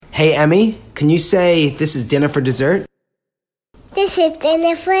Hey, Emmy, can you say this is dinner for dessert? This is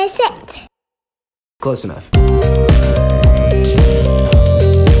dinner for dessert. Close enough.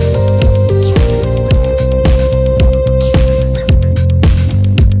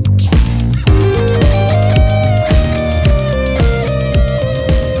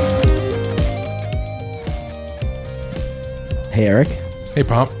 Hey, Eric. Hey,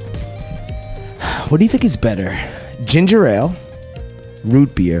 Pomp. What do you think is better? Ginger ale,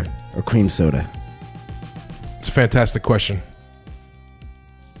 root beer, or cream soda? It's a fantastic question.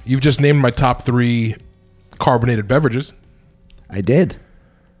 You've just named my top 3 carbonated beverages. I did.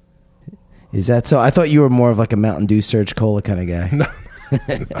 Is that so? I thought you were more of like a Mountain Dew Surge Cola kind of guy.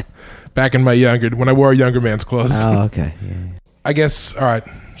 No. Back in when I wore a younger man's clothes. Oh, okay. Yeah. I guess, all right,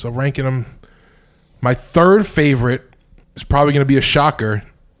 so ranking them. My third favorite is probably going to be a shocker.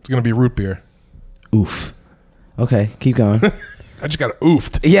 It's going to be root beer. Oof. Okay, keep going. I just got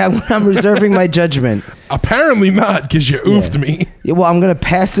oofed. Yeah, I'm reserving my judgment. Apparently not, because you oofed me. Yeah, well, I'm going to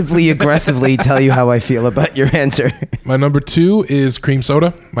passively aggressively tell you how I feel about your answer. My number 2 is cream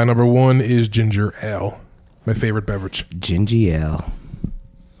soda. My number 1 is ginger ale. My favorite beverage. Ginger ale.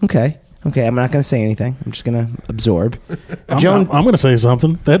 Okay, I'm not going to say anything. I'm just going to absorb. I'm going to say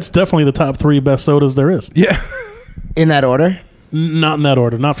something. That's definitely the top 3 best sodas there is. Yeah. In that order? Not in that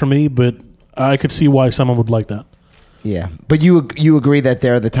order. Not for me, but I could see why someone would like that. Yeah, but you agree that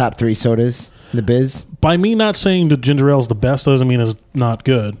they're the top 3 sodas in the biz? By me not saying that ginger ale is the best doesn't mean it's not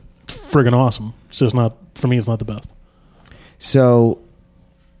good. It's friggin' awesome. It's just not, for me, it's not the best. So,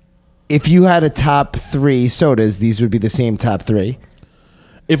 if you had a top 3 sodas, these would be the same top 3?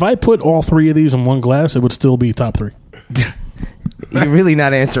 If I put all 3 of these in one glass, it would still be top 3. You're really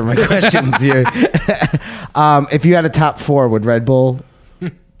not answering my questions here. If you had a top 4, would Red Bull?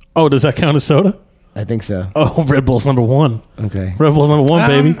 Oh, does that count as soda? I think so. Oh, Red Bull's number 1. Okay. Red Bull's number 1,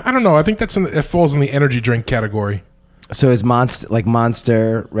 baby. I don't know. I think it falls in the energy drink category. So is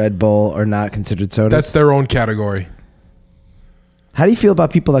Monster, Red Bull, are not considered sodas? That's their own category. How do you feel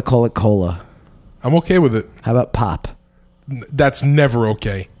about people that call it cola? I'm okay with it. How about pop? That's never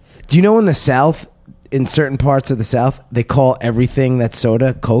okay. Do you know in the South, in certain parts of the South, they call everything that's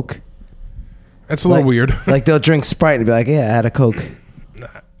soda Coke? That's a little weird. Like they'll drink Sprite and be like, yeah, I had a Coke.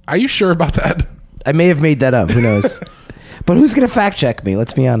 Are you sure about that? I may have made that up. Who knows? But who's going to fact check me?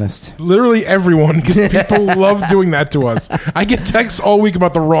 Let's be honest. Literally everyone, because people love doing that to us. I get texts all week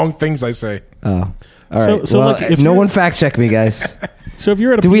about the wrong things I say. Oh, all right. So well, look, if no one fact check me, guys. So if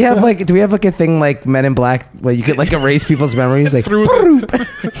you're at a Do we have pizza- like a thing like Men in Black where you could like erase people's memories like through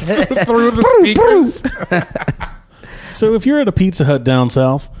the speakers? So if you're at a Pizza Hut down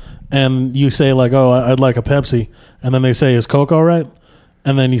south and you say like, oh, I'd like a Pepsi, and then they say, is Coke all right?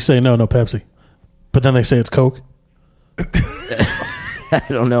 And then you say, no Pepsi. But then they say it's Coke. I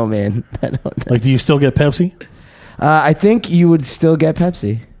don't know, man. I don't know. Like, do you still get Pepsi? I think you would still get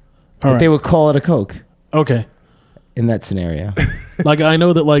Pepsi. All But right. they would call it a Coke Okay. in that scenario. Like, I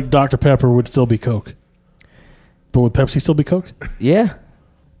know that, like, Dr. Pepper would still be Coke. But would Pepsi still be Coke? Yeah.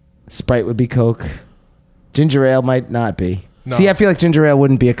 Sprite would be Coke. Ginger ale might not be. No. See, I feel like ginger ale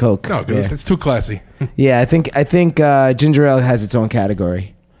wouldn't be a Coke. No, because it's too classy. Yeah, I think ginger ale has its own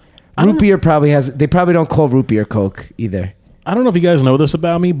category. Root beer probably has. They probably don't call root beer Coke either. I don't know if you guys know this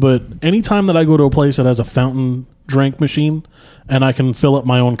about me, but anytime that I go to a place that has a fountain drink machine and I can fill up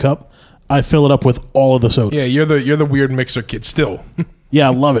my own cup, I fill it up with all of the soda. Yeah, you're the weird mixer kid still. Yeah,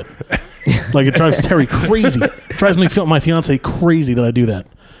 I love it. Like, it drives Terry crazy. It drives my fiance crazy that I do that.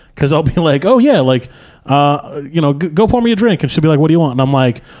 Because I'll be like, oh, yeah, like, go pour me a drink. And she'll be like, what do you want? And I'm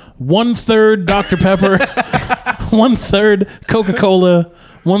like, 1/3 Dr. Pepper, 1/3 Coca-Cola,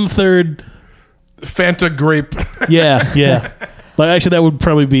 1/3 Fanta grape. Yeah. Like, actually, that would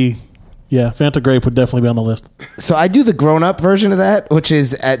probably be, Fanta grape would definitely be on the list. So I do the grown-up version of that, which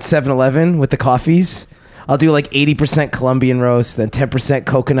is at 7-Eleven with the coffees. I'll do like 80% Colombian roast, then 10%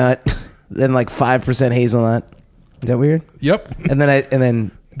 coconut, then like 5% hazelnut. Is that weird? Yep. And then I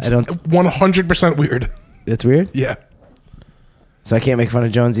don't. 100% weird. That's weird. Yeah. So I can't make fun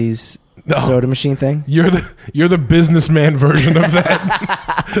of Jonesy's soda machine thing. You're the businessman version of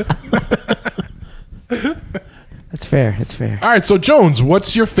that. That's fair. That's fair. All right, so Jones,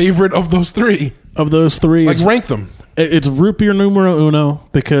 what's your favorite of those 3? Of those 3, Like, rank them. it's root beer numero uno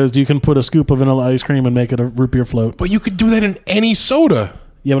because you can put a scoop of vanilla ice cream and make it a root beer float. But you could do that in any soda.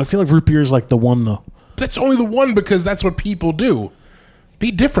 Yeah, but I feel like root beer is like the one, though. That's only the one because that's what people do. Be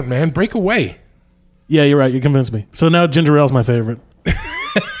different, man. Break away. Yeah, you're right. You convinced me. So now ginger ale's my favorite.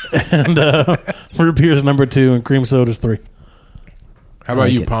 And root beer is number 2 and cream soda's 3. How about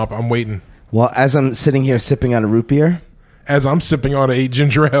like you, it. Pomp? I'm waiting. Well, as I'm sitting here sipping on a root beer, as I'm sipping on a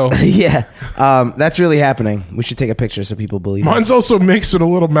ginger ale. Yeah, that's really happening. We should take a picture so people believe us. Mine's also mixed with a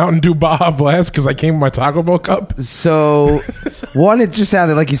little Mountain Dew Baja Blast because I came with my Taco Bell cup. So, one, it just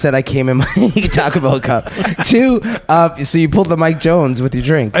sounded like you said I came in my Taco Bell cup. Two, so you pulled the Mike Jones with your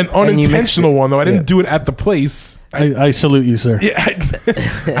drink. An unintentional one, though. I didn't do it at the place. I salute you, sir. Yeah,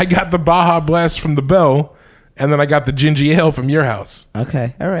 I got the Baja Blast from the Bell, and then I got the ginger ale from your house.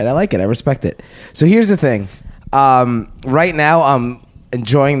 Okay, all right, I like it. I respect it. So here's the thing. Right now, I'm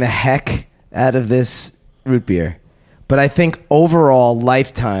enjoying the heck out of this root beer, but I think overall,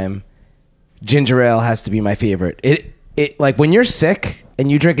 lifetime, ginger ale has to be my favorite. It like when you're sick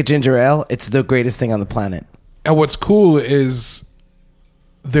and you drink a ginger ale, it's the greatest thing on the planet. And what's cool is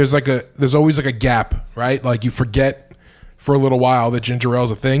there's always like a gap, right? Like you forget for a little while that ginger ale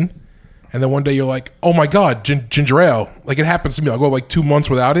is a thing, and then one day you're like, oh my god, ginger ale! Like it happens to me. I'll go like 2 months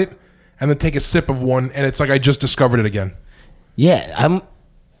without it, and then take a sip of one, and it's like I just discovered it again. Yeah,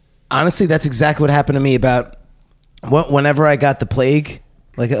 honestly, that's exactly what happened to me about whenever I got the plague,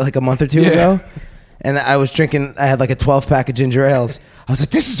 like a month or two ago, and I was drinking. I had like a 12-pack of ginger ales. I was like,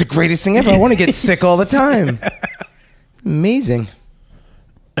 this is the greatest thing ever. I want to get sick all the time. Amazing.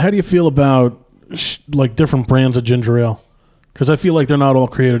 How do you feel about like different brands of ginger ale? Because I feel like they're not all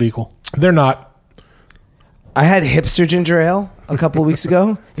created equal. They're not. I had hipster ginger ale a couple of weeks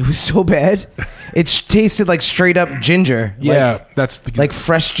ago. It was so bad. It tasted like straight up ginger. Yeah, that's like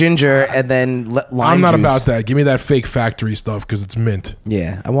fresh ginger and then lime I'm not juice. about that. Give me that fake factory stuff because it's mint.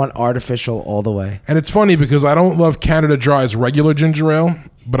 Yeah, I want artificial all the way. And it's funny because I don't love Canada Dry's regular ginger ale,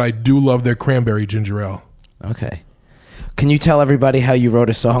 but I do love their cranberry ginger ale. Okay. Can you tell everybody how you wrote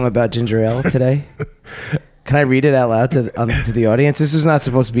a song about ginger ale today? Can I read it out loud to the audience? This was not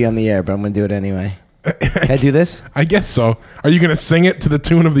supposed to be on the air, but I'm going to do it anyway. Can I do this? I guess so. Are you going to sing it to the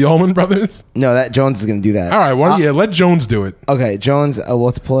tune of the Allman Brothers? No, that Jones is going to do that. All right, let Jones do it. Okay, Jones,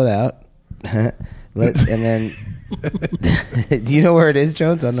 let's pull it out. And then, do you know where it is,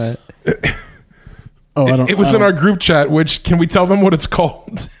 Jones? On the. Oh, I don't. It was in our group chat. Which can we tell them what it's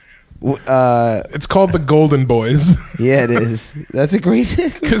called? It's called the Golden Boys. Yeah, it is. That's a great.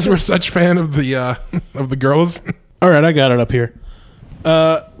 Because we're such fan of the girls. All right, I got it up here.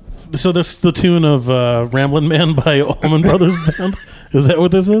 So this is the tune of Ramblin' Man by Allman Brothers Band. Is that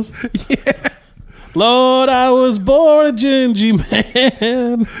what this is? Yeah. Lord, I was born a gingy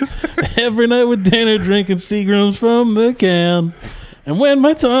man. Every night with dinner, drinking Seagrams from the can. And when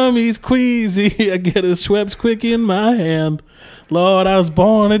my tummy's queasy, I get a Schweppes quick in my hand. Lord, I was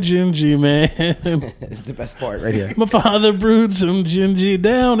born a gingy man. It's the best part right here. My father brewed some gingy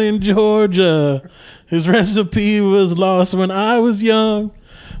down in Georgia. His recipe was lost when I was young.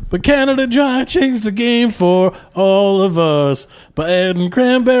 But Canada Dry changed the game for all of us by adding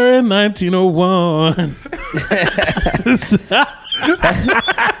cranberry in 1901.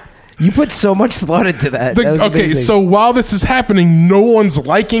 You put so much thought into that. That was okay, amazing. so while this is happening, no one's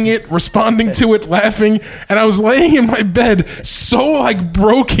liking it, responding to it, laughing, and I was laying in my bed so like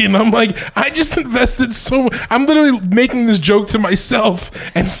broken. I'm like, I just invested so much. I'm literally making this joke to myself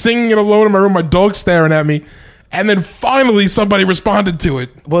and singing it alone in my room. My dog's staring at me. And then finally somebody responded to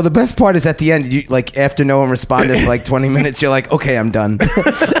it. Well, the best part is at the end, you like after no one responded for like 20 minutes, you're like, okay, I'm done.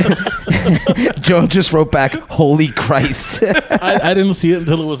 Joan just wrote back, holy Christ. I didn't see it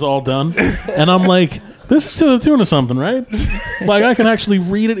until it was all done. And I'm like, this is to the tune of something, right? Like I can actually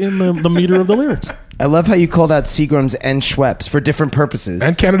read it in the meter of the lyrics. I love how you called out Seagrams and Schweppes for different purposes.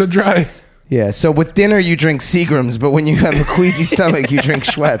 And Canada Dry. Yeah, so with dinner you drink Seagrams, but when you have a queasy stomach, you drink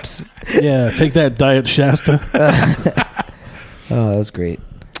Schweppes. Yeah, take that Diet Shasta. Oh, that was great.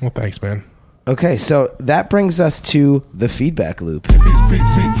 Well, thanks, man. Okay, so that brings us to the feedback loop. For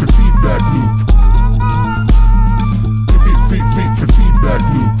feedback loop. For feedback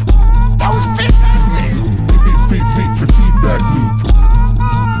loop. That was fantastic. For feedback loop.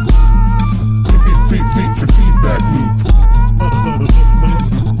 For feedback loop.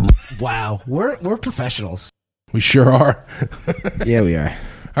 Wow, we're professionals. We sure are. Yeah, we are.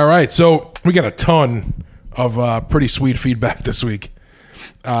 All right, so we got a ton of pretty sweet feedback this week.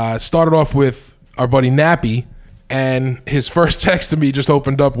 Started off with our buddy Nappy, and his first text to me just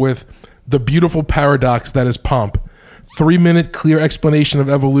opened up with the beautiful paradox that is pomp. 3-minute clear explanation of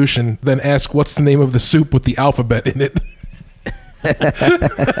evolution, then ask what's the name of the soup with the alphabet in it.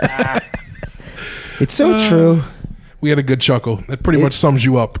 It's so true. We had a good chuckle. It pretty much sums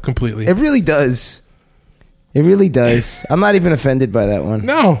you up completely. It really does. It really does. I'm not even offended by that one.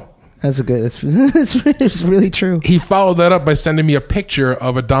 No. That's a good. It's really true. He followed that up by sending me a picture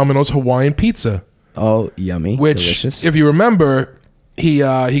of a Domino's Hawaiian pizza. Oh, yummy. Which, delicious. if you remember, he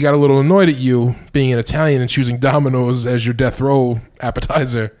got a little annoyed at you being an Italian and choosing Domino's as your death row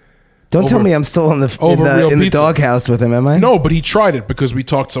appetizer. Don't tell me I'm still in the pizza. doghouse with him, am I? No, but he tried it because we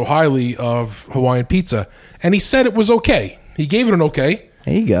talked so highly of Hawaiian pizza, and he said it was okay. He gave it an okay.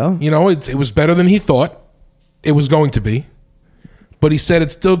 There you go. You know, it was better than he thought it was going to be, but he said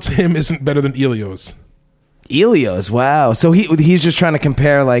it still to him isn't better than Elio's. Elio's, wow. So he's just trying to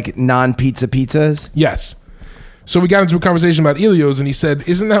compare like non-pizza pizzas? Yes. So we got into a conversation about Elio's, and he said,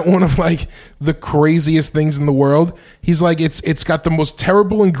 isn't that one of like the craziest things in the world? He's like, it's got the most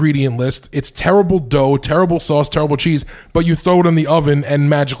terrible ingredient list. It's terrible dough, terrible sauce, terrible cheese, but you throw it in the oven and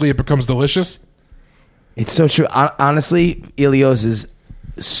magically it becomes delicious. It's so true. Honestly, Elio's is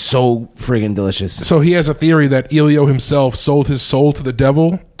so friggin' delicious. So he has a theory that Elio himself sold his soul to the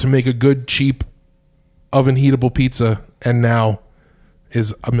devil to make a good, cheap, oven heatable pizza, and now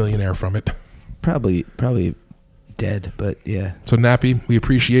is a millionaire from it. Probably dead, but yeah. So Nappy, we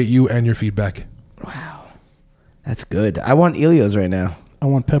appreciate you and your feedback. Wow. That's good. I want Elio's right now. I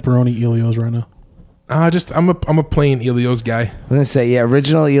want pepperoni Elio's right now. I'm a plain Elio's guy. I was going to say, yeah,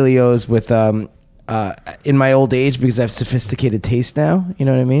 original Elio's with in my old age, because I have sophisticated taste now, you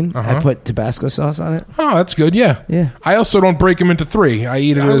know what I mean? I put Tabasco sauce on it. Oh, that's good. Yeah. Yeah. I also don't break them into three. I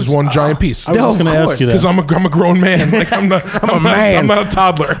eat it as one giant piece. I was just going to ask you that. Because I'm a grown man. Like I'm not a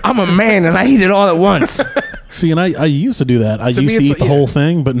toddler. I'm a man and I eat it all at once. See, and I used to do that. I used to me, eat the whole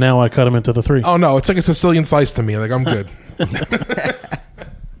thing, but now I cut them into the three. Oh no, it's like a Sicilian slice to me. Like I'm good.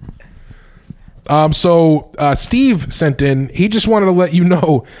 So Steve sent in. He just wanted to let you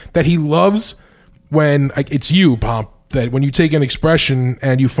know that he loves when it's you, Pomp, that when you take an expression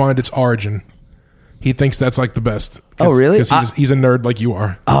and you find its origin, he thinks that's like the best. Oh, really? Because he's a nerd like you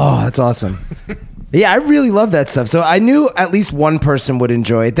are. Oh, that's awesome. Yeah, I really love that stuff. So I knew at least one person would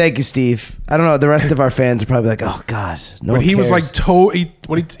enjoy it. Thank you, Steve. I don't know. The rest of our fans are probably like, oh, God, no one But he was like, cares.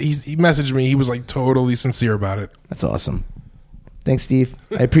 when he messaged me, he was like totally sincere about it. That's awesome. Thanks, Steve.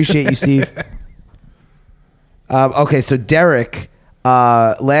 I appreciate you, Steve. Okay, so Derek,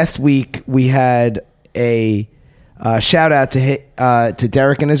 last week we had a shout out to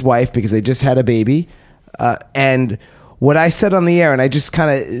Derek and his wife because they just had a baby. And what I said on the air, and I just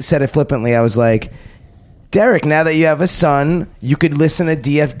kind of said it flippantly, I was like, Derek, now that you have a son, you could listen to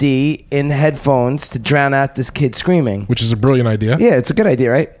DFD in headphones to drown out this kid screaming. Which is a brilliant idea. Yeah, it's a good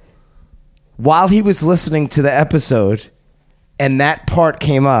idea, right? While he was listening to the episode and that part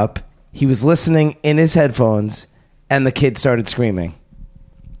came up, he was listening in his headphones and the kid started screaming.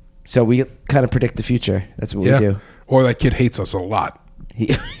 So we kind of predict the future. That's what we do. Or that kid hates us a lot.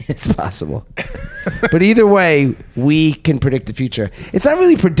 It's possible. But either way, we can predict the future. It's not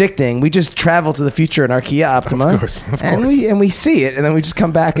really predicting. We just travel to the future in our Kia Optima. Of course. And we see it, and then we just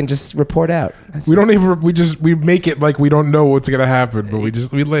come back and just report out. We make it like we don't know what's gonna happen, but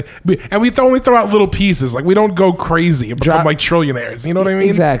we only throw out little pieces. Like we don't go crazy and become like trillionaires. You know what I mean?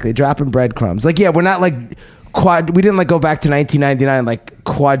 Exactly. Dropping breadcrumbs. Like, yeah, we're not like we didn't like go back to 1999 like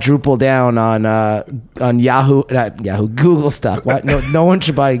quadruple down on Google stock. What? No one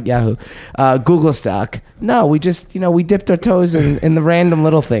should buy Yahoo. Google stock. No, we just we dipped our toes in the random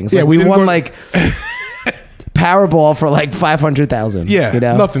little things. Yeah, like, we won like Powerball for like 500,000. Yeah,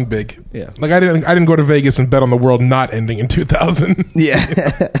 nothing big. Yeah, like I didn't go to Vegas and bet on the world not ending in 2000.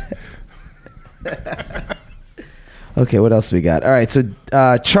 Yeah. Okay, what else we got? All right, so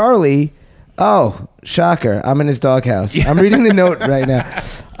Charlie. Oh, shocker. I'm in his doghouse. I'm reading the note right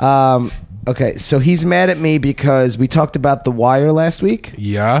now. Okay, so he's mad at me because we talked about The Wire last week.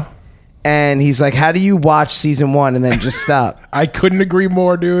 Yeah. And he's like, how do you watch season 1 and then just stop? I couldn't agree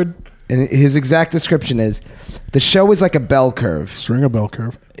more, dude. And his exact description is, the show is like a bell curve. String a bell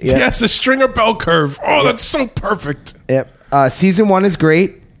curve. Yep. Yes, a stringer bell curve. Oh, that's so perfect. Yep. Season 1 is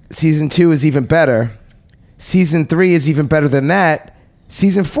great. Season 2 is even better. Season 3 is even better than that.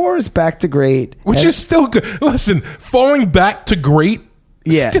 Season 4 is back to great. Which is still good. Listen, falling back to great,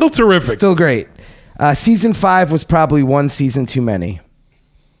 still terrific. Still great. Season 5 was probably one season too many.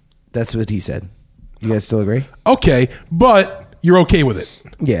 That's what he said. You guys still agree? Okay, but you're okay with it.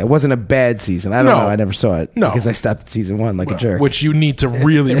 Yeah, it wasn't a bad season. I don't know. I never saw it. No. Because I stopped at season 1 like a jerk. Which you need to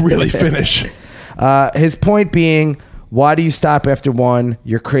really, really finish. His point being, why do you stop after 1?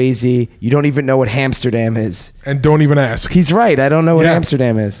 You're crazy. You don't even know what Hamsterdam is. And don't even ask. He's right. I don't know what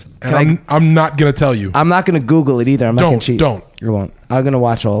Amsterdam is. And I'm not going to tell you. I'm not going to Google it either. I'm not going to cheat. Don't. You won't. I'm going to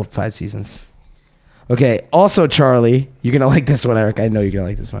watch all 5 seasons. Okay. Also, Charlie, you're going to like this one, Eric. I know you're going to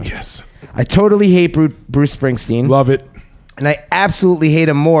like this one. Yes. I totally hate Bruce Springsteen. Love it. And I absolutely hate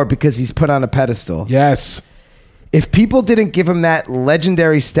him more because he's put on a pedestal. Yes. If people didn't give him that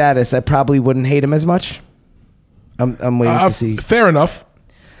legendary status, I probably wouldn't hate him as much. I'm waiting to see. Fair enough.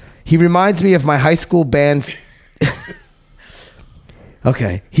 He reminds me of my high school band's.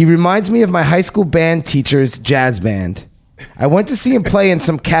 Okay. He reminds me of my high school band teacher's jazz band. I went to see him play in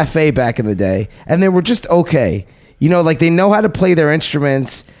some cafe back in the day, and they were just okay. You know, like they know how to play their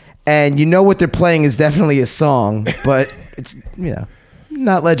instruments, and you know what they're playing is definitely a song, but it's, you know,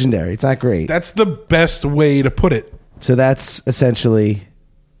 not legendary. It's not great. That's the best way to put it. So that's essentially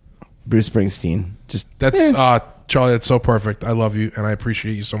Bruce Springsteen. Just That's Charlie. That's so perfect. I love you, and I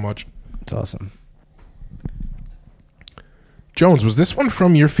appreciate you so much. it's awesome. Jones, was this one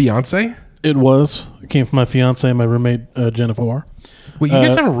from your fiance? It was. It came from my fiance and my roommate, Jennifer. Wait, you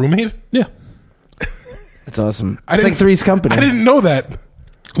guys have a roommate? Yeah. That's awesome. I It's didn't- like Three's Company. I didn't know that.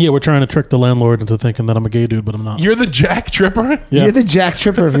 Yeah, we're trying to trick the landlord into thinking that I'm a gay dude, but I'm not. You're the Jack Tripper? Yeah. You're the Jack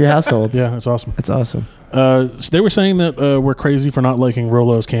Tripper of your household. Yeah, it's awesome. That's awesome. So they were saying that we're crazy for not liking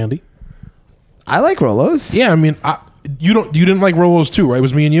Rolo's candy. I like Rolos. Yeah, I mean, you didn't like Rolos too, right? It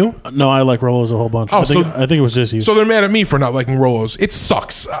was me and you? No, I like Rolo's a whole bunch. Oh, I think it was just you. So they're mad at me for not liking Rolos. It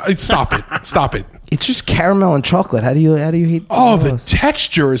sucks. Stop it. Stop it. It's just caramel and chocolate. How do you hate? Oh, the Rolos?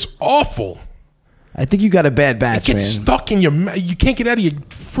 texture is awful. I think you got a bad It batch, gets man. stuck in your mouth. You can't get out of your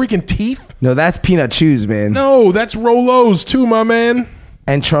freaking teeth. No, that's peanut chews, man. No, that's Rolos too, my man.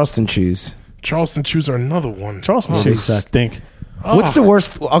 And Charleston chews. Charleston chews are another one. Charleston they chews suck. stink. What's the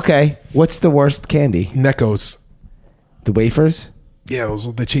worst? Okay, what's the worst candy? Neckos. The wafers? Yeah,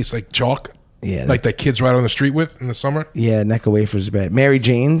 they taste like chalk. Yeah, Like that kids ride on the street with in the summer. yeah. Necco wafers are bad. Mary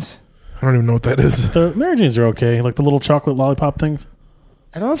Jane's. I don't even know what that is. The Mary Janes are okay, like the little chocolate lollipop things.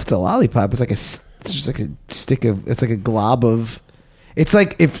 I don't know if it's a lollipop. It's like it's just like a stick of. It's like a glob of. It's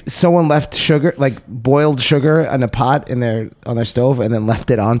like if someone left sugar, like boiled sugar in a pot on their stove, and then left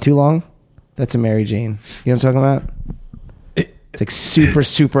it on too long. That's a Mary Jane. You know what I'm talking about? It's like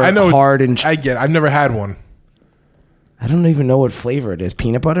super I know. hard and. I get it. I've never had one. I don't even know what flavor it is.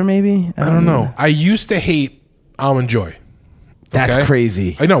 Peanut butter, maybe? I don't know. I used to hate Almond Joy. That's Okay?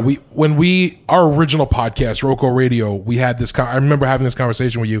 crazy. I know. When our original podcast, Rocco Radio, we had this. I remember having this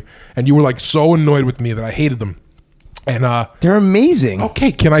conversation with you, and you were like so annoyed with me that I hated them. And They're amazing.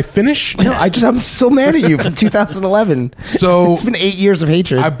 okay, can I finish? No, I'm so mad at you from 2011. So It's been 8 years of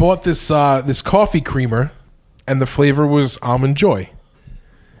hatred. I bought this coffee creamer, and the flavor was Almond Joy,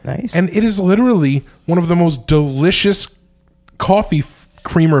 Nice. and it is literally one of the most delicious coffee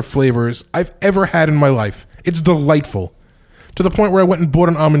creamer flavors I've ever had in my life. It's delightful. To the point where I went and bought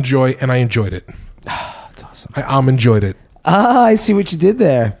an Almond Joy, and I enjoyed it. That's awesome. I Almond Joyed it. I see what you did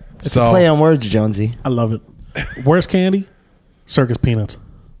there. It's So- a play on words, Jonesy. I love it. Worst candy? Circus peanuts.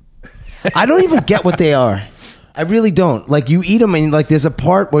 I don't even get what they are. I really don't. Like, you eat them, and like there's a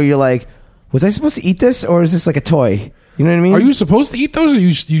part where you're like, was I supposed to eat this, or is this like a toy? You know what I mean? Are you supposed to eat those, or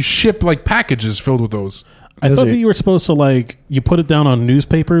you ship like packages filled with those? I Those thought are- that you were supposed to, like, you put it down on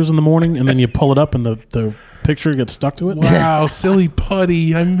newspapers in the morning and then you pull it up and the picture gets stuck to it. Wow, silly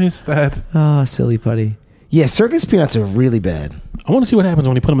putty! I missed that. Oh, silly putty. Yeah, circus peanuts are really bad. I want to see what happens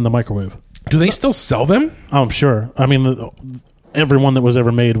when you put them in the microwave. Do they still sell them? I'm sure. I mean, everyone that was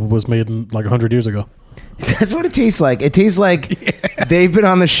ever made was made in like 100 years ago. That's what it tastes like. It tastes like they've been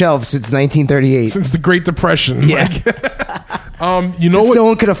on the shelf since 1938. Since the Great Depression. Yeah. You know Since what? no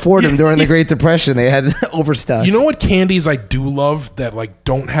one could afford them during the Great Depression, they had overstuff. You know what candies I do love that like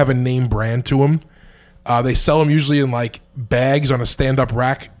don't have a name brand to them? They sell them usually in like bags on a stand-up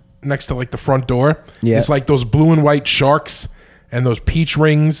rack next to like the front door. Yeah. It's like those blue and white sharks and those peach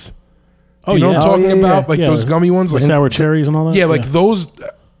rings. Oh, You know what I'm Oh, talking yeah, about? yeah. Like Yeah. those gummy ones? Like Sour cherries and all that? yeah, like those.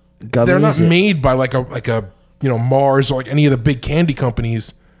 Gummies, They're not yeah. made by like a Mars or like any of the big candy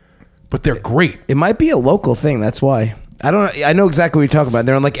companies, but they're great. It might be a local thing. That's why. I know exactly what you're talking about.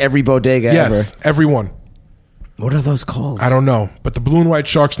 They're in like every bodega Yes, ever. everyone. What are those called? I don't know, but the blue and white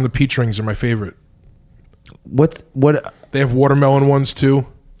sharks and the peach rings are my favorite. What They have watermelon ones too.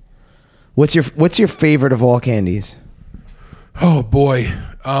 what's your favorite of all candies? Oh boy,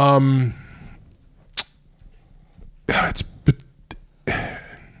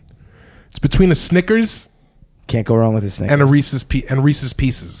 it's between a Snickers Can't go wrong with this thing. and a Reese's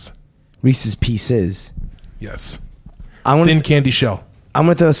Pieces. Reese's Pieces. Yes, I'm thin gonna candy shell.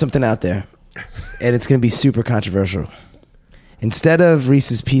 throw something out there, and it's gonna be super controversial. Instead of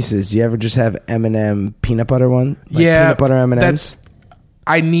Reese's Pieces, do you ever just have M&M peanut butter one? Like Yeah, peanut butter M&Ms. that's.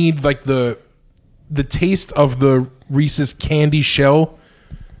 I need like the taste of the Reese's candy shell.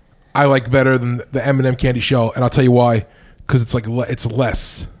 I like better than the M&M candy shell, and I'll tell you why. Because it's like it's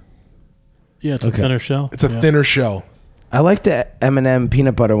less. Yeah, it's a thinner shell. It's a thinner shell. I like the M&M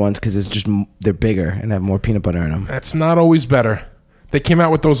peanut butter ones because it's just they're bigger and have more peanut butter in them. That's not always better. They came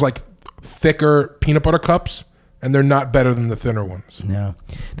out with those like thicker peanut butter cups. and they're not better than the thinner ones. No,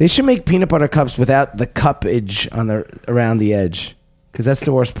 they should make peanut butter cups without the cuppage on the around the edge, because that's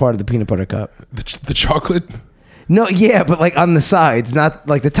the worst part of the peanut butter cup. The chocolate. No, yeah, but like on the sides, not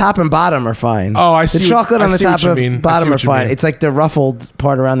like the top and bottom are fine. Oh, I see The what- chocolate I on the see what top you and mean. I see bottom are what you fine. mean. It's like the ruffled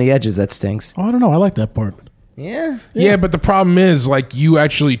part around the edges that stinks. Oh, I don't know. I like that part. Yeah. Yeah, but the problem is, like, you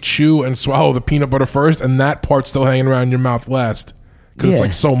actually chew and swallow the peanut butter first, and that part's still hanging around your mouth last because it's Yeah.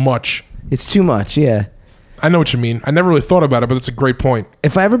 like so much. It's too much, yeah. I know what you mean. I never really thought about it, but it's a great point.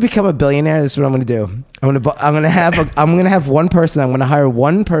 If I ever become a billionaire, this is what I'm going to do. I'm going to have one person. I'm going to hire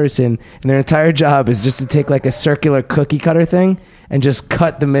one person, and their entire job is just to take like a circular cookie cutter thing and just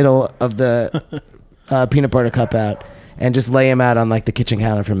cut the middle of the peanut butter cup out and just lay them out on like the kitchen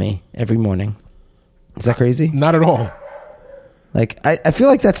counter for me every morning. Is that crazy? Not at all. Like I feel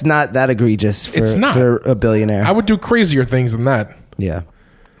like that's not that egregious for, It's not. for a billionaire. I would do crazier things than that. Yeah.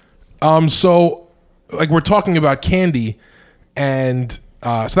 So, like, we're talking about candy, and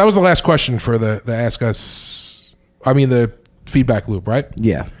so that was the last question for the Ask Us. I mean, the feedback loop, right?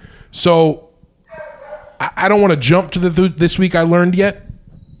 Yeah. So, I don't want to jump to the this week I learned yet,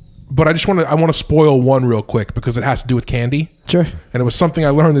 but I want to spoil one real quick because it has to do with candy. Sure. And it was something I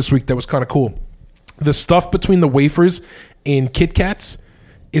learned this week that was kind of cool. The stuff between the wafers in Kit Kats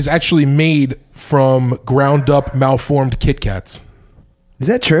is actually made from ground up malformed Kit Kats. Is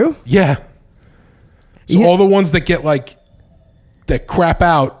that true? Yeah. So Yeah. all the ones that get like that crap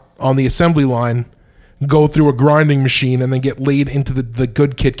out on the assembly line go through a grinding machine and then get laid into the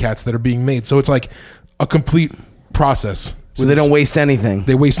good Kit Kats that are being made. So it's like a complete process. So they don't waste anything.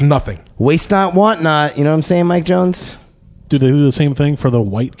 They waste nothing. Waste not, want not. You know what I'm saying, Mike Jones? Do they do the same thing for the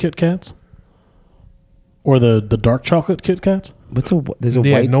white Kit Kats? Or the dark chocolate Kit Kats? There's a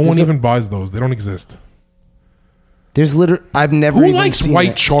Yeah, white. no one there's a- even buys those. They don't exist. There's literally. I've never Who even likes seen white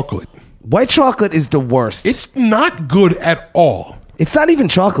it. chocolate? White chocolate is the worst. It's not good at all. It's not even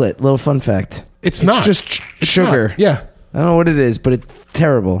chocolate. Little fun fact. It's not. just It's sugar. not. Yeah. I don't know what it is, but it's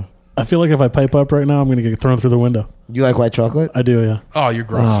terrible. I feel like if I pipe up right now, I'm going to get thrown through the window. You like white chocolate? I do, yeah. Oh, you're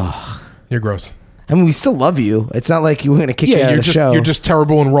gross. You're gross. I mean, we still love you. It's not like you were going to kick you out of the show. You're just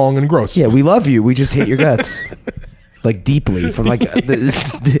terrible and wrong and gross. Yeah, we love you. We just hate your guts. Like deeply from like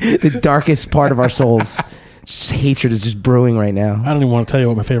the darkest part of our souls. Just hatred is just brewing right now. I don't even want to tell you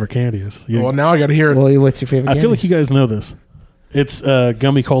what my favorite candy is. Well, now I got to hear it. Well, what's your favorite? I feel like you guys know this. It's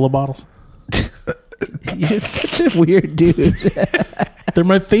gummy cola bottles. you're such a weird dude. They're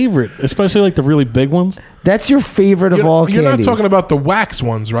my favorite, especially like the really big ones. That's your favorite of You're, all you're candies. not talking about the wax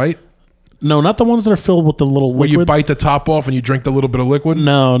ones, right? No, not the ones that are filled with the little Where liquid. you bite the top off and you drink the little bit of liquid?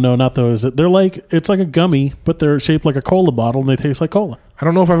 No, not those. They're like, it's like a gummy, but they're shaped like a cola bottle and they taste like cola. I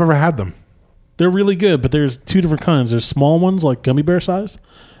don't know if I've ever had them. They're really good, but there's two different kinds. There's small ones like gummy bear size,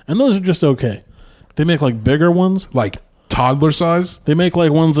 and those are just okay. They make like bigger ones. Like toddler size? They make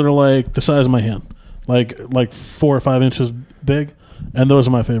like ones that are like the size of my hand, like 4 or 5 inches big, and those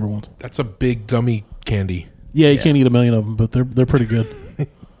are my favorite ones. That's a big gummy candy. Yeah, you can't eat a million of them, but they're pretty good.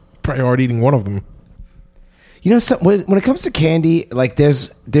 Probably already eating one of them. You know, when it comes to candy, like there's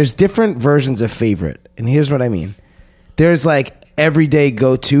different versions of favorite, and here's what I mean. There's like everyday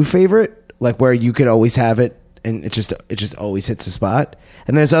go-to favorite, like where you could always have it, and it just always hits the spot.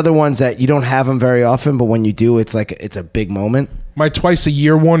 And there's other ones that you don't have them very often, but when you do, it's like it's a big moment. My twice a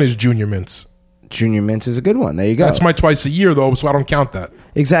year one is Junior Mints. Junior Mints is a good one. There you go. That's my twice a year though, so I don't count that.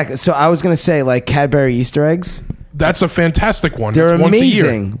 Exactly. So I was gonna say like Cadbury Easter eggs. That's a fantastic one. They're That's once a year.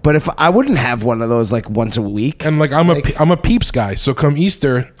 amazing, but if I wouldn't have one of those like once a week, And like I'm a Peeps guy, so come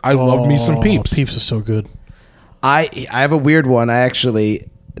Easter, I love me some Peeps. Peeps is so good. I have a weird one. I actually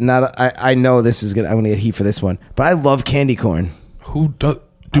I know this is I'm gonna get heat for this one, but I love candy corn. Who does?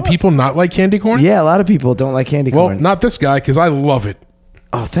 Do people not like candy corn? Yeah, a lot of people don't like candy Well, corn. not this guy because I love it.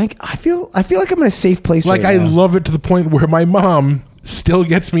 Oh, I feel like I'm in a safe place. Like right I now. love it to the point where my mom still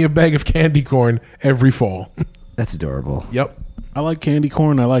gets me a bag of candy corn every fall. That's adorable. Yep. I like candy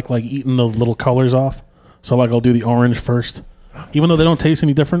corn. I like eating the little colors off. So like I'll do the orange first, even though they don't taste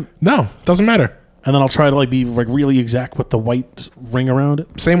any different. No, doesn't matter. And then I'll try to be really exact with the white ring around it.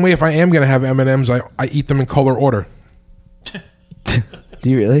 Same way if I am gonna have M&Ms, I eat them in color order. Do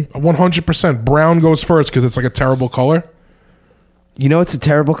you really? 100%. Brown goes first because it's like a terrible color. You know it's a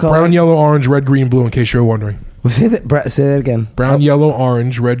terrible color. Brown, yellow, orange, red, green, blue. In case you're wondering. Say that again. Brown, yellow,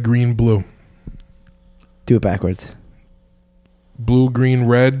 orange, red, green, blue. Do it backwards. Blue, green,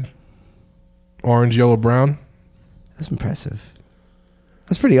 red, orange, yellow, brown. That's impressive.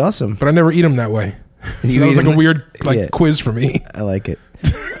 That's pretty awesome. But I never eat them that way. So You that was eat like a 'em- weird yeah. quiz for me. I like it.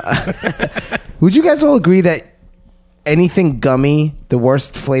 Would you guys all agree that anything gummy, the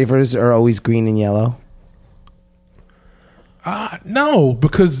worst flavors are always green and yellow? No,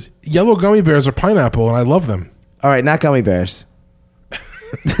 because yellow gummy bears are pineapple, and I love them. All right, not gummy bears.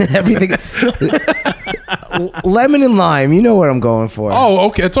 Everything. Lemon and lime. You know what I'm going for. Oh,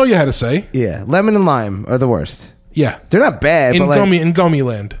 okay. That's all you had to say. Yeah, lemon and lime are the worst. Yeah. They're not bad, In but like, gummy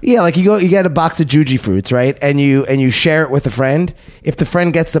land. yeah, like you get a box of Juji fruits, right? And you share it with a friend. If the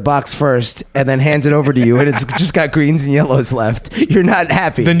friend gets the box first and then hands it over to you, and it's just got greens and yellows left, you're not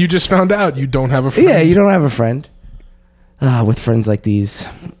happy. Then you just found out you don't have a friend. Yeah, you don't have a friend. With friends like these.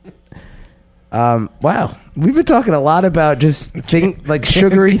 Wow, we've been talking a lot about just like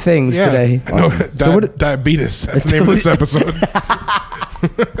sugary things Yeah. today. I know. Awesome. So what? Diabetes. That's the name of this episode.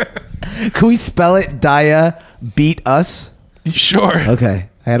 Can we spell it? Dia beat us. Sure. Okay,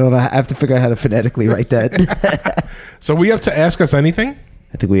 I don't know. I have to figure out how to phonetically write that. So we have to ask us anything?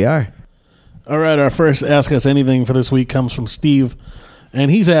 I think we are. All right, our first Ask Us Anything for this week comes from Steve,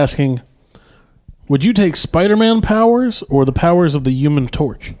 and he's asking, would you take Spider-Man powers or the powers of the Human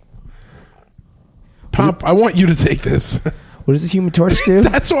Torch? Pop, I want you to take this. What does the Human Torch do?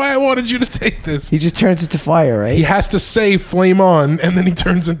 That's why I wanted you to take this. He just turns into fire, right? He has to say flame on, and then he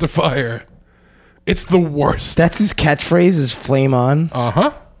turns into fire. It's the worst. That's his catchphrase is flame on,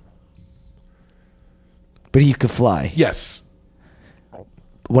 Uh-huh. but he could fly. Yes.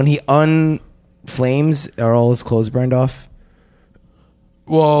 When he unflames, are all his clothes burned off?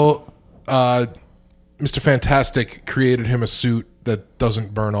 Well, Mr. Fantastic created him a suit that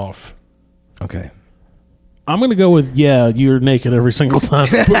doesn't burn off. Okay. I'm going to go with, yeah, you're naked every single time.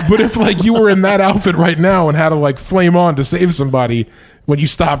 But if like you were in that outfit right now and had to like flame on to save somebody, when you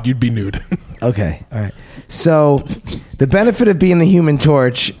stopped, you'd be nude. Okay. All right. So the benefit of being the Human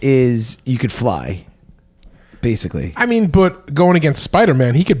Torch is you could fly, basically. I mean, but going against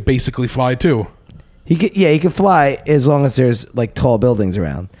Spider-Man, he could basically fly too. He could fly as long as there's like tall buildings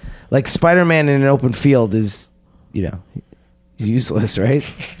around. Like Spider-Man in an open field is, he's useless, right?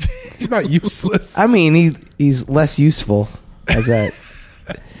 He's not useless. I mean, he's less useful as that.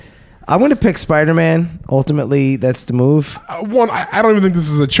 I'm going to pick Spider-Man. Ultimately, that's the move. I don't even think this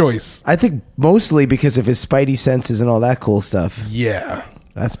is a choice. I think mostly because of his spidey senses and all that cool stuff. Yeah.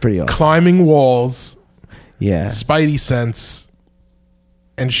 That's pretty awesome. Climbing walls, Yeah. spidey sense,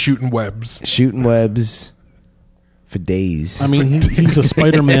 and shooting webs. Shooting webs for days. I mean, he's a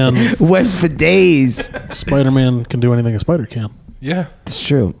Spider-Man. Webs for days. Spider-Man can do anything a spider can. Yeah. It's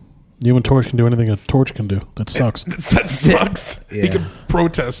true. Human Torch can do anything a torch can do. That sucks. That sucks. Yeah. He could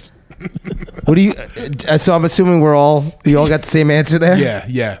protest. What do you? So I'm assuming we all got the same answer there.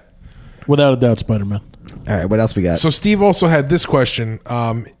 Yeah. Without a doubt, Spider-Man. All right. What else we got? So Steve also had this question.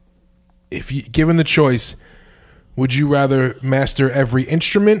 If you given the choice, would you rather master every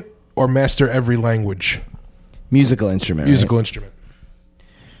instrument or master every language? Musical instrument. Musical instrument.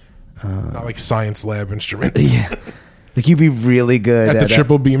 Not like science lab instruments. Right? Yeah. Like you'd be really good At the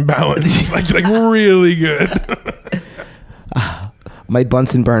triple beam balance. like really good. My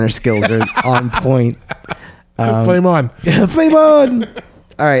Bunsen burner skills are on point. Flame on. Flame on.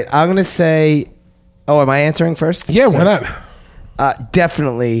 All right. I'm gonna say. Oh, am I answering first? Yeah, why Sorry. not?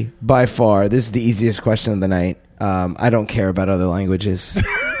 Definitely, by far, this is the easiest question of the night. I don't care about other languages.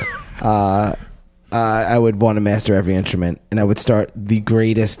 I would want to master every instrument, and I would start the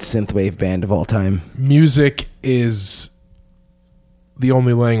greatest synthwave band of all time. Music is the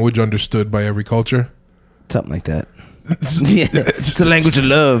only language understood by every culture. Something like that. Yeah, it's the language of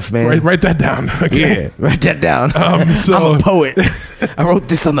love, man. Write that down. Okay. Yeah, write that down. So I'm a poet. I wrote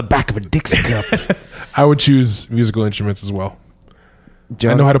this on the back of a Dixie cup. I would choose musical instruments as well.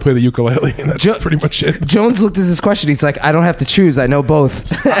 Jones, I know how to play the ukulele, and that's pretty much it. Jones looked at this question. He's like, I don't have to choose. I know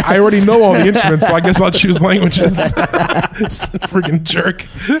both. I already know all the instruments, so I guess I'll choose languages. Freaking jerk.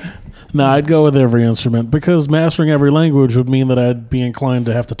 No, I'd go with every instrument because mastering every language would mean that I'd be inclined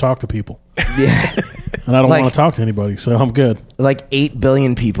to have to talk to people. Yeah. And I don't Like- want to talk to anybody, so I'm good. Like 8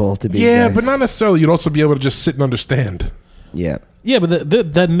 billion people to be Yeah, exact. but not necessarily. You'd also be able to just sit and understand. Yeah. Yeah, but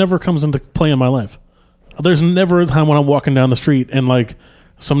that never comes into play in my life. There's never a time when I'm walking down the street and like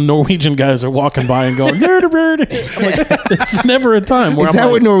some Norwegian guys are walking by and going, "Bird, bird." I'm like, it's never a time where Is I'm that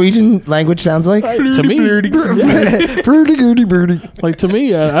like, what Norwegian language sounds like? to me, Birdie, goody, birdie. like to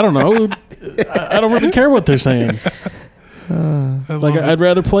me, I don't know. I don't really care what they're saying. Like I'd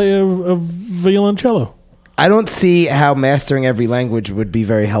rather play a violoncello. I don't see how mastering every language would be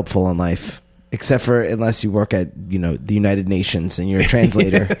very helpful in life, except for unless you work at, the United Nations and you're a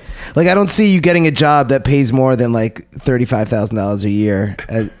translator. Like, I don't see you getting a job that pays more than like $35,000 a year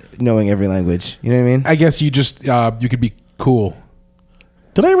knowing every language. You know what I mean? I guess you just you could be cool.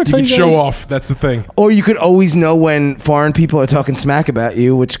 Did I ever You tell can you guys? show off. That's the thing. Or you could always know when foreign people are talking smack about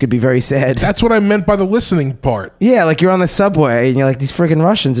you, which could be very sad. That's what I meant by the listening part. Yeah, like you're on the subway and you're like, these freaking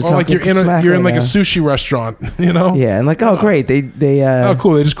Russians are Or talking like you're in smack you're in right like a now. sushi restaurant, you know? Yeah, and like, oh great, they Oh,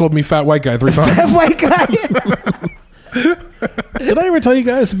 cool. They just called me fat white guy 3 that times. white guy. Did I ever tell you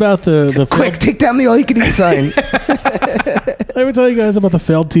guys about the Quick, take down the all you can eat sign. Did I ever tell you guys about the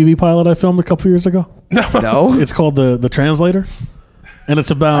failed TV pilot I filmed a couple years ago? No, It's called the Translator, and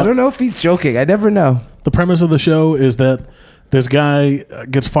it's about. I don't know if he's joking. I never know. The premise of the show is that this guy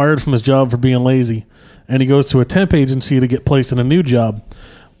gets fired from his job for being lazy, and he goes to a temp agency to get placed in a new job,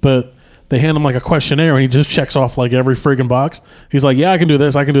 but they hand him like a questionnaire, and he just checks off like every friggin' box. He's like, yeah, I can do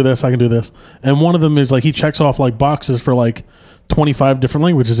this, I can do this, I can do this. And one of them is like he checks off like boxes for like 25 different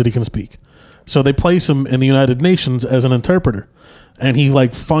languages that he can speak. So they place him in the United Nations as an interpreter, and he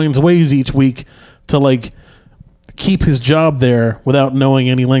like finds ways each week to like keep his job there without knowing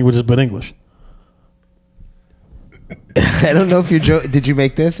any languages but English. I don't know if you're joking. Did you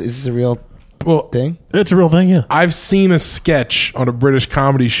make this? Is this a real Well, thing? It's a real thing, yeah. I've seen a sketch on a British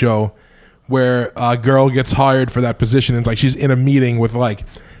comedy show where a girl gets hired for that position, and like she's in a meeting with like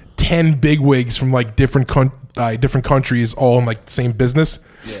 10 bigwigs from like different countries, all in like the same business,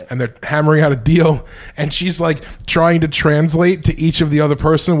 and they're hammering out a deal, and she's like trying to translate to each of the other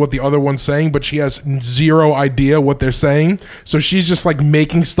person what the other one's saying, but she has zero idea what they're saying, so she's just like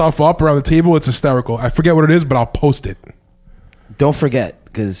making stuff up around the table. It's hysterical. I forget what it is, but I'll post it. Don't forget,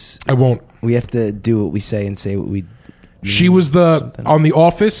 because I won't. we have to do what we say and say what we. She was on The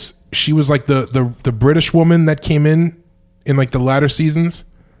Office. She was like the British woman that came in like the latter seasons.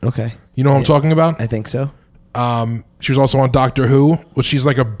 Okay. You know what I'm talking about? I think so. She was also on Doctor Who, which she's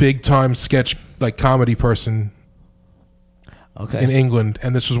like a big time sketch like comedy person Okay. in England,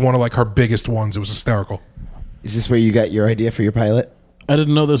 and this was one of like her biggest ones. It was hysterical. Is this where you got your idea for your pilot? I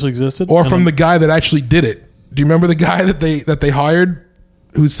didn't know this existed. Or And from I'm- the guy that actually did it. Do you remember the guy that they hired,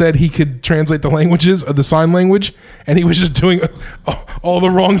 who said he could translate the languages of the sign language, and he was just doing all the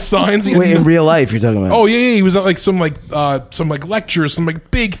wrong signs? He had Wait, no- in real life, you're talking about? Oh yeah, he was at like some lecture, some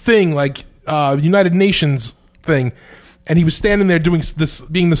like big thing, like United Nations thing, and he was standing there doing this,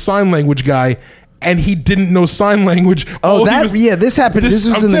 being the sign language guy, and he didn't know sign language. Oh, He this happened. This was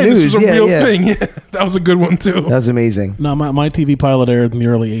I'm in the saying, news. This was a Yeah, real yeah. thing. That was a good one too. That was amazing. No, my TV pilot aired in the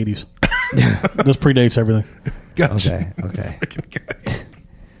early 80s. This predates everything. Gotcha. Okay. Freaking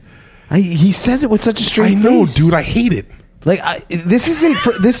guy. He says it with such a I straight know, face. dude. I hate it. Like this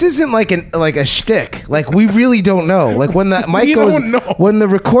isn't like a shtick. Like we really don't know. Like when the mic We goes, don't know. when the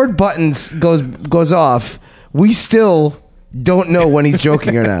record buttons goes off, we still don't know when he's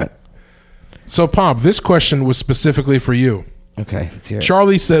joking or not. So, Pomp, this question was specifically for you. Okay, let's hear it.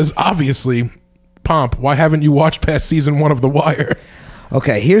 Charlie says, obviously, Pomp, why haven't you watched past season 1 of The Wire?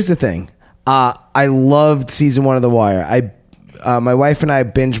 Okay, here's the thing. I loved season 1 of The Wire. My wife and I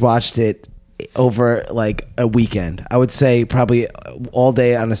binge watched it over like a weekend. I would say probably all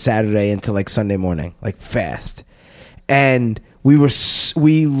day on a Saturday until like Sunday morning, like fast. And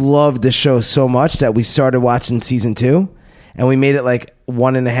we loved the show so much that we started watching season 2, and we made it like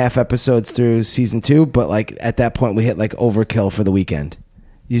 1.5 episodes through season 2. But like at that point, we hit like overkill for the weekend.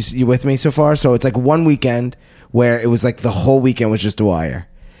 You with me so far? So it's like one weekend where it was like the whole weekend was just The Wire.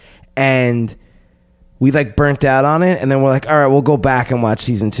 And we like burnt out on it, and then we're like, all right, we'll go back and watch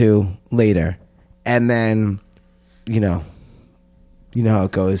season 2 later. And then, you know how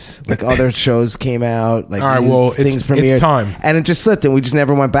it goes. Like other shows came out, like All right, new well, things it's premiered, time. and it just slipped, and we just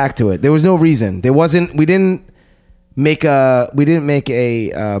never went back to it. There was no reason. We didn't make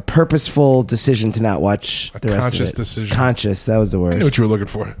a purposeful decision to not watch the rest of conscious it. decision. Conscious, that was the I word. knew what you were looking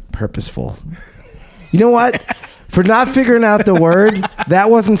for. Purposeful. You know what? For not figuring out the word, that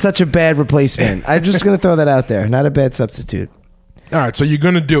wasn't such a bad replacement. I'm just going to throw that out there. Not a bad substitute. All right, so you're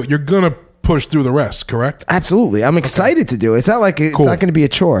going to do it. You're going to push through the rest, correct? Absolutely. I'm excited to do it. It's not like it's Cool. not going to be a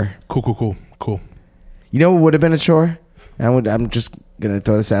chore. Cool. You know what would have been a chore? I'm just going to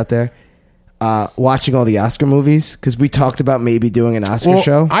throw this out there. Watching all the Oscar movies, because we talked about maybe doing an Oscar Well,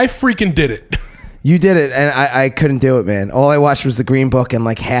 show. I freaking did it. You did it, and I couldn't do it, man. All I watched was The Green Book and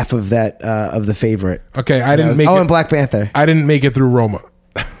like half of that of The Favorite. Okay, I didn't make it. and Black Panther. I didn't make it through Roma.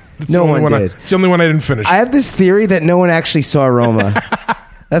 It's No the only one I- did. it's the only one I didn't finish. I have this theory that no one actually saw Roma.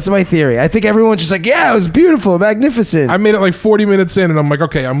 That's my theory. I think everyone's just like, yeah, it was beautiful, magnificent. I made it like 40 minutes in, and I'm like,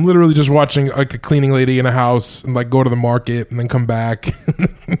 okay, I'm literally just watching like a cleaning lady in a house, and like go to the market, and then come back,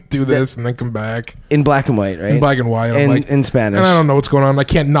 do this, and then come back in black and white, right? in black and white. I'm like, in Spanish. and I don't know what's going on. I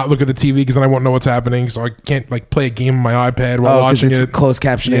can't not look at the TV because then I won't know what's happening. So I can't like play a game on my iPad while Oh, because watching it's it. closed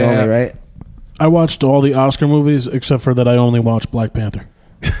captioning Yeah. only, right? I watched all the Oscar movies except for that I only watched Black Panther.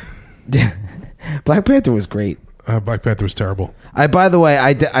 Black Panther was great. Black Panther was terrible. By the way,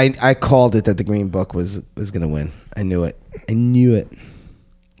 I called it that the Green Book was going to win. I knew it.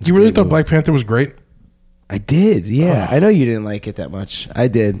 You really thought Black Panther was great? I did. Yeah, I know you didn't like it that much. I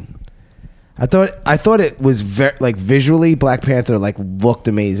did. I thought it was visually Black Panther looked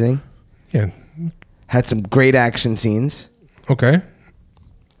amazing. Yeah. Had some great action scenes. Okay.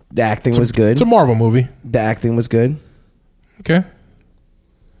 The acting was good. It's a Marvel movie. The acting was good. Okay.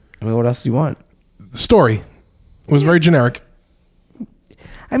 I mean, what else do you want? The story was very generic.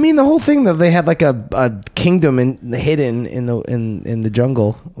 I mean, the whole thing that they had a kingdom hidden in the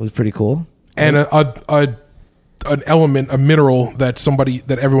jungle was pretty cool. And an element, a mineral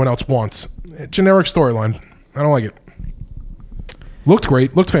that everyone else wants. Generic storyline. I don't like it. Looked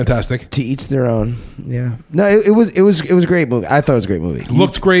great. Looked fantastic. To each their own. Yeah. No, it was a great movie. I thought it was a great movie.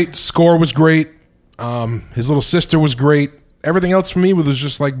 Looked great. Score was great. His little sister was great. Everything else for me was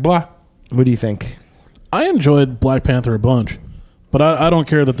just blah. What do you think? I enjoyed Black Panther a bunch, but I don't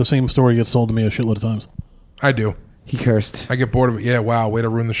care that the same story gets told to me a shitload of times. I do. He cursed. I get bored of it. Yeah, wow. Way to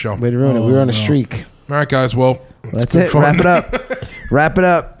ruin the show. Way to ruin it. We were on a streak. All right, guys. Well, that's it. Fun. Wrap it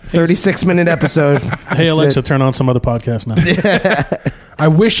up. 36-minute episode. Hey, Alexa, turn on some other podcast now. I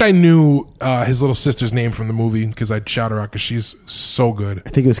wish I knew his little sister's name from the movie because I'd shout her out because she's so good. I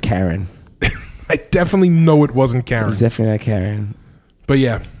think it was Karen. I definitely know it wasn't Karen. It was definitely not Karen. But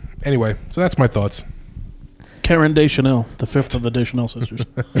yeah. Anyway, so that's my thoughts. Karen Deschanel, the fifth of the Deschanel sisters.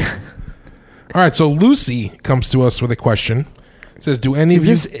 All right, so Lucy comes to us with a question. It says, "Do any of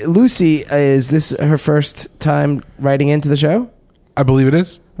you?" Lucy? Is this her first time writing into the show? I believe it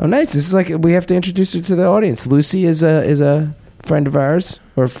is. Oh, nice! This is we have to introduce her to the audience. Lucy is a friend of ours,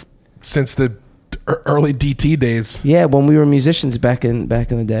 since the early DT days. Yeah, when we were musicians back in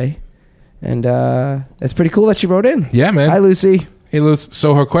the day, and it's pretty cool that she wrote in. Yeah, man. Hi, Lucy. Hey, Lucy.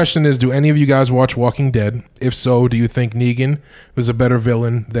 So her question is, do any of you guys watch Walking Dead? If so, do you think Negan was a better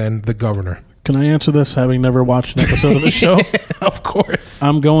villain than the governor? Can I answer this having never watched an episode of the show? Of course.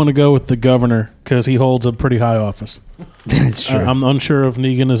 I'm going to go with the governor because he holds a pretty high office. That's true. I'm unsure if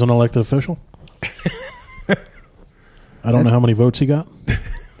Negan is an elected official. I don't know how many votes he got.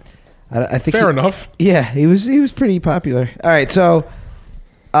 I think fair enough. Yeah, he was pretty popular. All right, so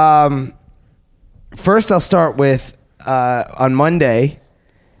first I'll start with on Monday.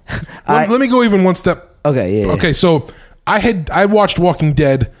 Let me go even one step. Okay, yeah. Okay, so I watched Walking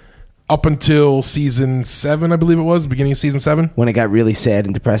Dead up until season 7, I believe it was, beginning of season 7. When it got really sad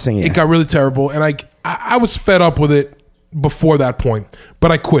and depressing. Yeah. It got really terrible, and I was fed up with it before that point,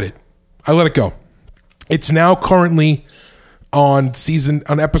 but I quit it. I let it go. It's now currently on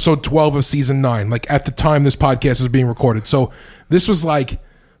episode 12 of season 9, at the time this podcast is being recorded. So this was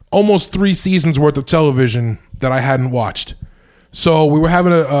almost 3 seasons worth of television that I hadn't watched. So we were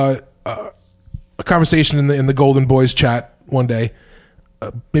having a conversation in the Golden Boys chat one day,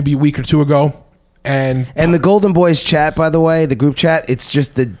 maybe a week or 2 ago, and the Golden Boys chat, by the way, the group chat, it's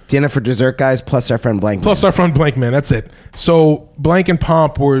just the dinner for dessert guys plus our friend Blank. Plus our friend Blank Man. That's it. So Blank and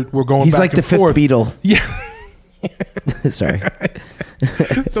Pomp were going. He's back like the fifth Beatle. Yeah. Sorry.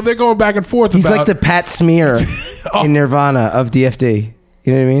 So they're going back and forth. He's like the Pat Smear in Nirvana of DFD.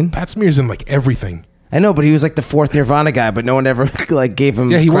 You know what I mean? Pat Smear's in everything. I know, but he was the 4th Nirvana guy, but no one ever gave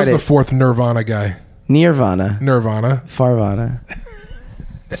him. Yeah, he credit. was the 4th Nirvana guy. Nirvana. Farvana.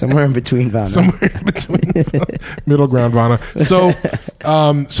 Somewhere in between Vana. Somewhere in between. Middle ground Vana. So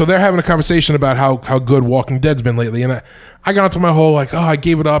so they're having a conversation about how good Walking Dead's been lately. And I got into my whole I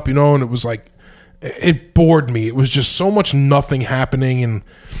gave it up, and it was it bored me. It was just so much nothing happening, and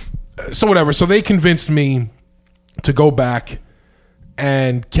so whatever. So they convinced me to go back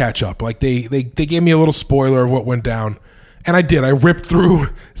and catch up. They gave me a little spoiler of what went down, and I did. I ripped through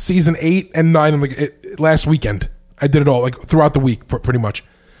season 8 and 9 last weekend. I did it all throughout the week, pretty much,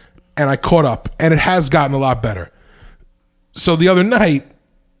 and I caught up, and it has gotten a lot better. So the other night,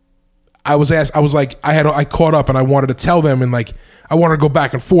 I was asked. I caught up, and I wanted to tell them, and I wanted to go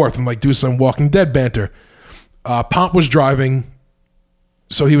back and forth and do some Walking Dead banter. Pomp was driving,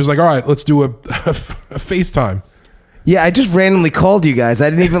 so he was like, "All right, let's do a FaceTime." Yeah, I just randomly called you guys. I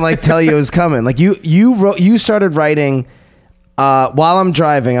didn't even tell you it was coming. You started writing while I'm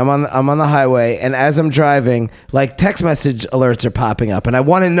driving. I'm on the highway, and as I'm driving, text message alerts are popping up, and I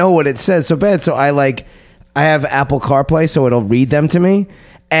want to know what it says so bad. So I have Apple CarPlay, so it'll read them to me.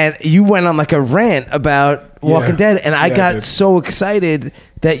 And you went on a rant about Walking Dead, and I got so excited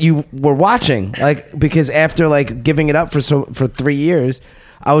that you were watching, because after giving it up for 3 years,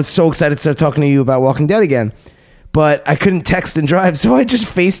 I was so excited to start talking to you about Walking Dead again. But I couldn't text and drive, so I just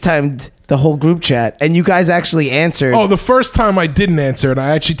FaceTimed the whole group chat, and you guys actually answered. Oh, the first time I didn't answer, and I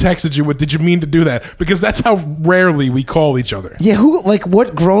actually texted you with, "Did you mean to do that?" Because that's how rarely we call each other. Yeah,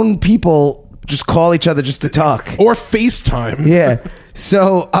 what grown people just call each other just to talk? Or FaceTime. Yeah.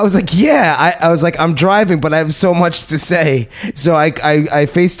 So I was like, yeah, I was like, I'm driving, but I have so much to say. So I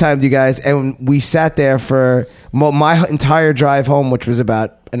FaceTimed you guys, and we sat there for my entire drive home, which was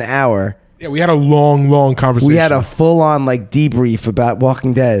about an hour. Yeah, we had a long conversation. We had a full-on like debrief about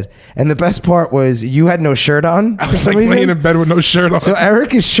Walking Dead, and the best part was you had no shirt on. I was like laying in bed with no shirt on. So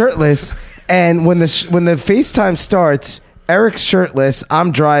Eric is shirtless, and when the FaceTime starts, Eric's shirtless.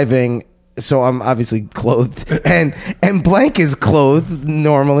 I'm driving, so I'm obviously clothed, and Blank is clothed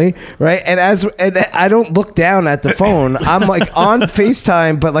normally, right? And I don't look down at the phone. I'm like on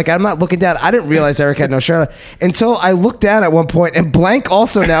FaceTime, but like I'm not looking down. I didn't realize Eric had no shirt on until I looked down at one point, and Blank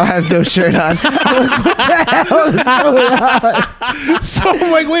also now has no shirt on. I'm like, what the hell is going on? So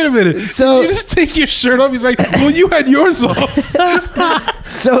I'm like, wait a minute. So- did you just take your shirt off? He's like, well, you had yours off.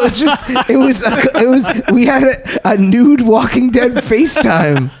 So we had a nude Walking Dead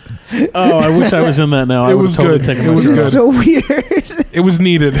FaceTime. Oh, I wish I was in that now. I It would was have totally good. taken It my was shirt It's off. so weird. It was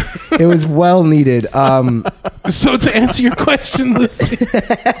needed. It was well needed. So to answer your question, Lucy,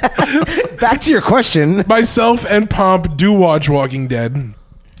 Back to your question. myself and Pomp do watch Walking Dead.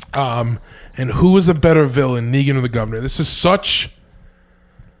 And who is a better villain, Negan or the Governor? This is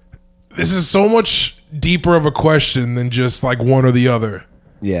so much deeper of a question than just like one or the other.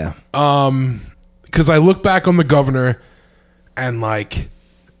 Yeah. Because I look back on the Governor and like,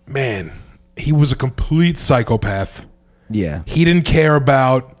 man, he was a complete psychopath. Yeah. He didn't care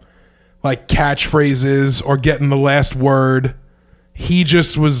about like catchphrases or getting the last word. He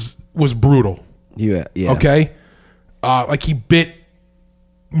just was brutal. Yeah. Okay, like he bit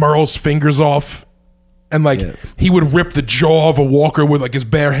Merle's fingers off, and like Yeah. he would rip the jaw of a walker with like his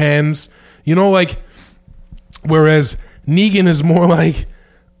bare hands. You know, like whereas Negan is more like,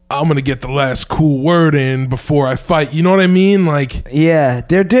 I'm gonna get the last cool word in before I fight. You know what I mean? Like Yeah.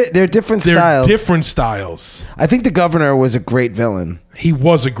 They're different they're styles. different styles. I think the Governor was a great villain. He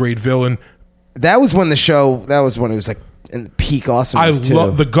was a great villain. That was when it was like in peak I awesomeness too.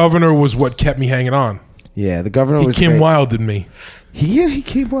 love the Governor was what kept me hanging on. Yeah, the Governor He was Kim great. Wilde in me. He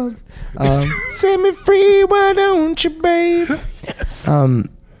came wild. Set me free, why don't you, babe? Yes.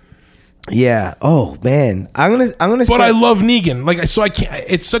 Yeah. Oh man, I'm gonna. But say, I love Negan. Like so I can't.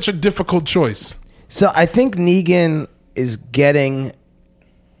 It's such a difficult choice. So I think Negan is getting.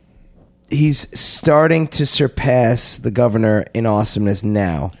 He's starting to surpass the Governor in awesomeness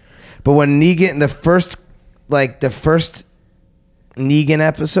now, but when Negan the first Negan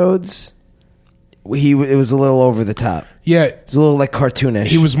episodes, it was a little over the top. Yeah, It was a little like cartoonish.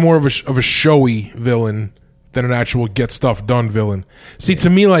 he was more of a showy villain than an actual get stuff done villain. See, to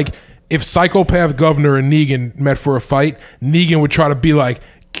me, like if Psychopath Governor and Negan met for a fight, Negan would try to be like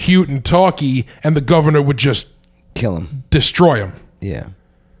cute and talky, and the Governor would just kill him. destroy him. Yeah.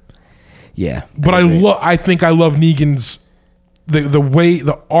 Yeah. But agree. I think I love Negan's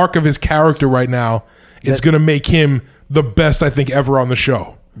the arc of his character right now. It's going to make him the best I think ever on the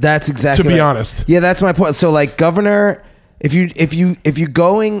show. That's exactly To be right. honest. Yeah, that's my point. So like Governor, if you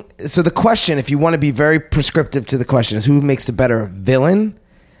going, so the question, if you want to be very prescriptive to the question, is who makes the better villain?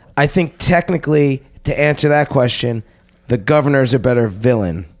 I think technically to answer that question, the Governor's a better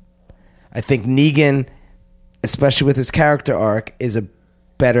villain. I think Negan, especially with his character arc, is a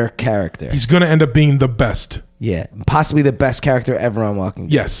better character. He's going to end up being the best. Yeah, possibly the best character ever on Walking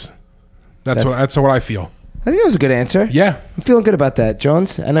Dead. Yes. That's what I feel. I think that was a good answer. Yeah. I'm feeling good about that,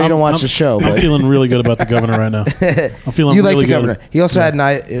 Jones. I know you don't watch the show, I'm but feeling really good about the Governor right now. I'm feeling you really like the good. Governor. He also had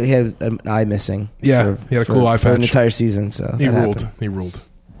an eye missing. Yeah, he had a cool eye for an patch. entire season. So He that ruled. happened. He ruled.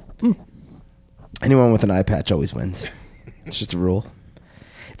 Anyone with an eye patch always wins. It's just a rule.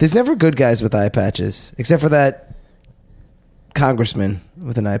 There's never good guys with eye patches, except for that congressman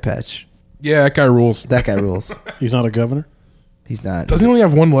with an eye patch. Yeah, that guy rules. That guy rules. He's not a governor. He's not. Doesn't he only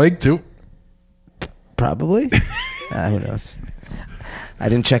have one leg too? Probably. Who knows? I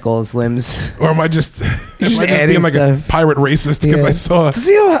didn't check all his limbs. Or am I just, just being adding like a stuff. pirate racist because Yeah. I saw? Does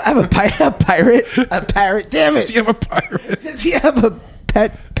he have a pirate? A parrot? Damn Does it! he have a pirate? Does he have a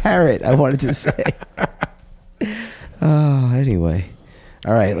pet parrot? I wanted to say. Oh, anyway.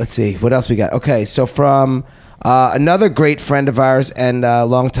 All right, let's see. What else we got? Okay, so from another great friend of ours and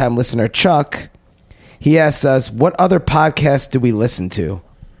longtime listener, Chuck, he asks us, what other podcasts do we listen to?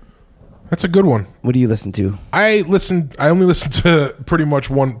 That's a good one. What do you listen to? I only listen to pretty much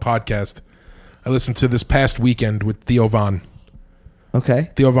one podcast. I listened to This Past Weekend with Theo Von. Okay.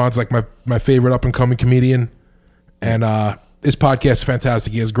 Theo Von's like my favorite up and coming comedian, and his podcast is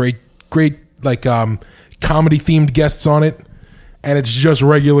fantastic. He has great great like comedy themed guests on it, and it's just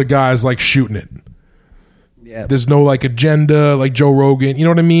regular guys like shooting it. Yeah. There's no like agenda like Joe Rogan. You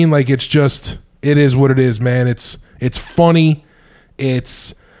know what I mean? Like it's just it is what it is, man. It's funny.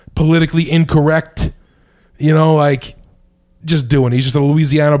 It's politically incorrect. You know, like just doing it. He's just a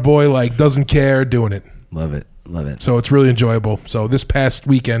Louisiana boy, like doesn't care, doing it. Love it. Love it. So it's really enjoyable. So this past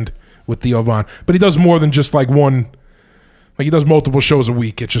weekend with Theo Von. But he does more than just like one. Like he does multiple shows a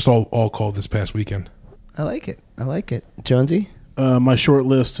week. It's just all called this past weekend. I like it. I like it. Jonesy? My short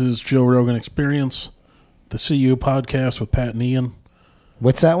list is Joe Rogan Experience, the CU podcast with Pat and Ian.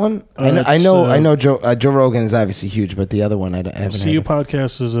 What's that one? I It's, know Joe Rogan is obviously huge, but the other one I haven't CU heard.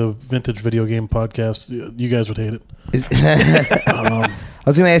 podcast is a vintage video game podcast. You guys would hate it. I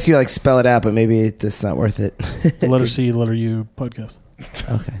was going to ask you like spell it out, but maybe it's not worth it. The letter C, letter U podcast.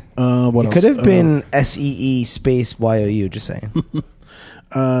 Okay. What else? Could have been SEE space YOU, just saying.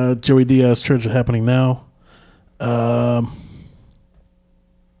 Joey Diaz, Church is Happening Now. And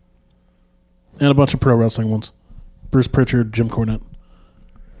a bunch of pro wrestling ones. Bruce Pritchard, Jim Cornette.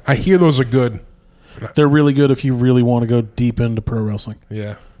 I hear those are good. They're really good if you really want to go deep into pro wrestling.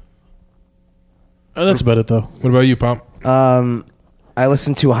 Yeah. That's about it, though. What about you, Pomp? I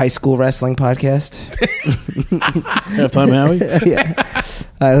listened to a high school wrestling podcast. Halftime Howie? Yeah.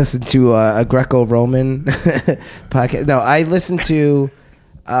 I listened to a Greco-Roman podcast. No, I listened to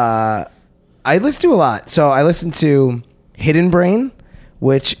a lot. So I listened to Hidden Brain,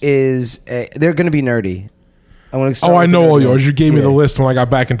 which is they're going to be nerdy. I want to start. Oh, I with the know all nerd yours. one. You gave me Yeah. the list when I got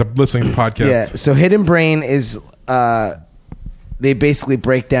back into listening to podcasts. Yeah. So Hidden Brain is they basically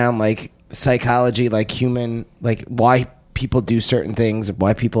break down like psychology, like human, like why people do certain things,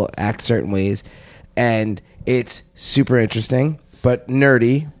 why people act certain ways, and it's super interesting but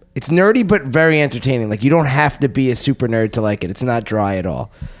nerdy. It's nerdy but very entertaining. Like you don't have to be a super nerd to like it. It's not dry at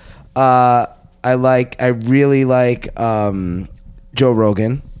all. I really like Joe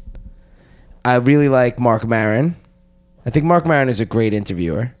Rogan. I really like Mark Maron. I think Mark Maron is a great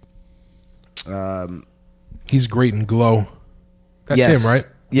interviewer. He's great in Glow. That's Yes. him, right?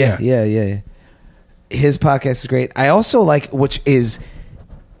 Yeah. His podcast is great. I also like,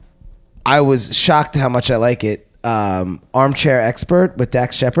 I was shocked how much I like it. Armchair Expert with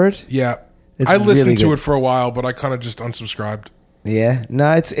Dax Shepard. Yeah. It's I listened really to good. it for a while, but I kind of just unsubscribed. Yeah,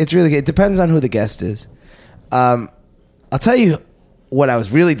 no, it's really good. It depends on who the guest is. I'll tell you what I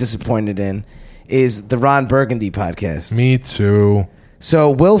was really disappointed in is the Ron Burgundy podcast. Me too. So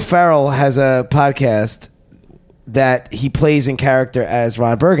Will Ferrell has a podcast that he plays in character as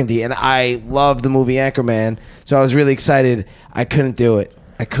Ron Burgundy, and I love the movie Anchorman, so I was really excited. I couldn't do it.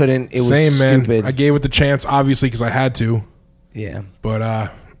 I couldn't. It was Same, man. stupid. I gave it the chance, obviously, because I had to, Yeah,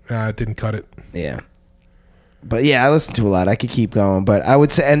 but it didn't cut it. yeah. But yeah, I listen to a lot. I could keep going, but I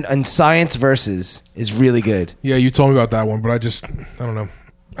would say, and Science Versus is really good. Yeah, you told me about that one, but I don't know.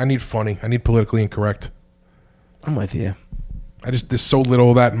 I need funny. I need politically incorrect. I'm with you. There's so little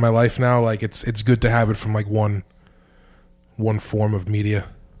of that in my life now. Like it's good to have it from like one form of media.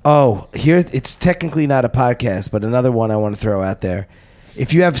 Oh, here it's technically not a podcast, but another one I want to throw out there.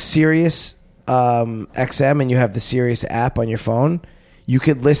 If you have Sirius XM and you have the Sirius app on your phone, you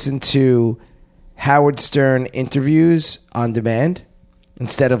could listen to Howard Stern interviews on demand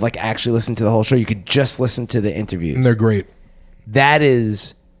instead of like actually listen to the whole show. You could just listen to the interviews. And they're great. That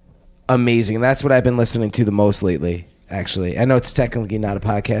is amazing. That's what I've been listening to the most lately. Actually, I know it's technically not a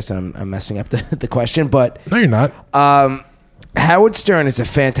podcast, and I'm messing up the question, but No, you're not. Howard Stern is a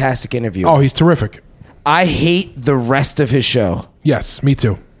fantastic interviewer. Oh, he's terrific. I hate the rest of his show. Yes, me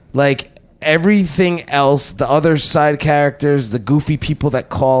too. Like everything else, the other side characters, the goofy people that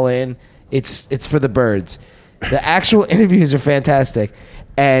call in, it's for the birds. The actual interviews are fantastic,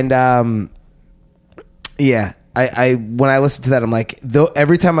 and yeah, I when I listen to that, I'm like,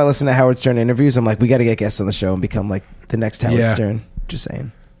 every time I listen to Howard Stern interviews, I'm like, we got to get guests on the show and become like the next Howard Yeah. Stern. Just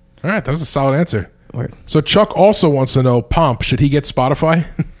saying. All right, that was a solid answer. Word. So Chuck also wants to know, Pomp, should he get Spotify?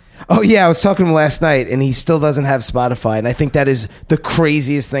 Oh yeah, I was talking to him last night, and he still doesn't have Spotify, and I think that is the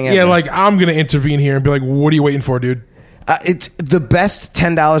craziest thing ever. Yeah, like I'm gonna intervene here and be like, what are you waiting for, dude? It's the best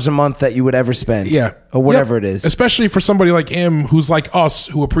 $10 a month that you would ever spend. Yeah, or whatever Yep. it is. Especially for somebody like him who's like us,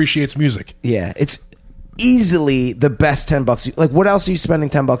 who appreciates music. Yeah, it's easily the best $10. Like, what else are you spending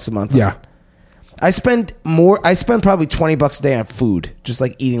 $10 a month on? Yeah. I spend more. I spend probably $20 a day on food, just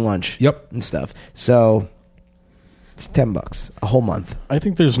like eating lunch. Yep. And stuff. So it's $10 a whole month. I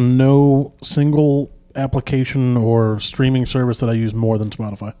think there's no single application or streaming service that I use more than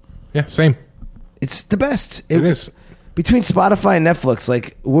Spotify. Yeah, same. It's the best. It is. Between Spotify and Netflix,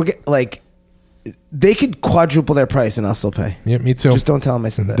 like they could quadruple their price and I'll still pay. Yeah, me too. Just don't tell them I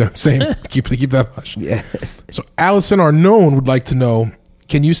said that. Same. keep that hush. Yeah. So Allison Arnone would like to know,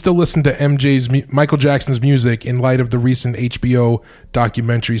 can you still listen to Michael Jackson's music in light of the recent HBO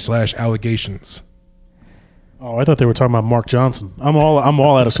documentary / allegations? Oh, I thought they were talking about Mark Johnson. I'm all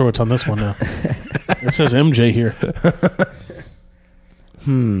out of sorts on this one now. It says MJ here.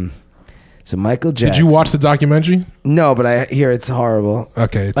 So Michael Jackson. Did you watch the documentary? No, but I hear it's horrible.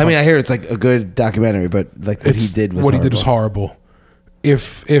 Okay. I mean, I hear it's like a good documentary, but like what he did was horrible.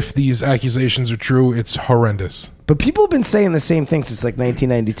 If these accusations are true, it's horrendous. But people have been saying the same thing since like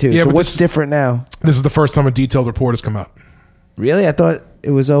 1992. Yeah, so but what's different now? This is the first time a detailed report has come out. Really? I thought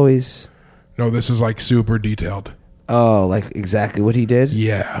it was always... No, this is like super detailed. Oh, like exactly what he did?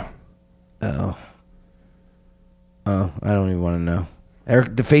 Yeah. Oh, I don't even want to know.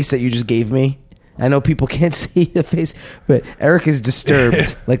 Eric, the face that you just gave me, I know people can't see the face, but Eric is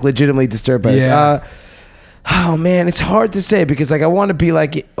disturbed, like legitimately disturbed by this. Oh man, it's hard to say because like I want to be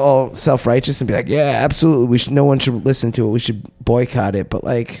like all self-righteous and be like, yeah, absolutely, no one should listen to it. We should boycott it. But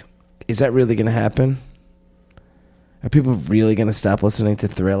like, is that really going to happen? Are people really going to stop listening to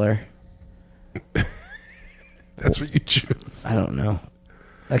Thriller? That's what you choose. I don't know.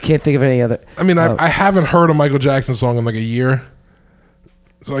 I can't think of any other. I mean, I haven't heard a Michael Jackson song in like a year.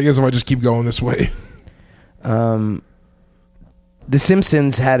 So I guess if I just keep going this way. The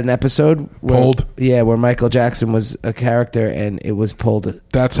Simpsons had an episode pulled. Yeah, where Michael Jackson was a character and it was pulled.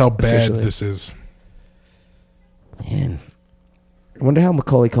 That's how bad officially. This is. Man. I wonder how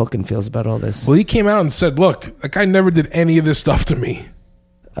Macaulay Culkin feels about all this. Well, he came out and said, look, that guy never did any of this stuff to me.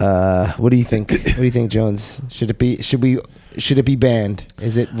 What do you think? What do you think, Jones? Should it be banned?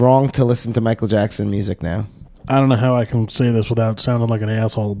 Is it wrong to listen to Michael Jackson music now? I don't know how I can say this without sounding like an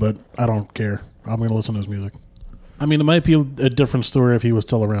asshole, but I don't care. I'm going to listen to his music. I mean, it might be a different story if he was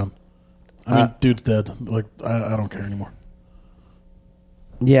still around. I mean, dude's dead. Like, I don't care anymore.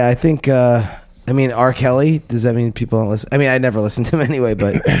 Yeah, I think. I mean, R. Kelly. Does that mean people don't listen? I mean, I never listened to him anyway,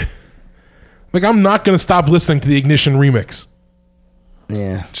 but like, I'm not going to stop listening to the Ignition remix.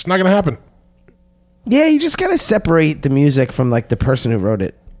 Yeah, it's not going to happen. Yeah, you just got to separate the music from like the person who wrote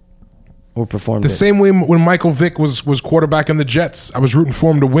it or performed it. The same way when Michael Vick was quarterback in the Jets, I was rooting for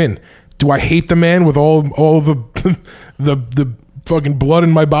him to win. Do I hate the man with all the the fucking blood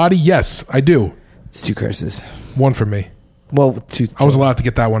in my body? Yes, I do. It's 2 curses. 1 for me. Well, 2. I was allowed to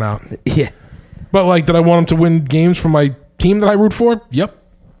get that one out. Yeah. But like, did I want him to win games for my team that I root for? Yep.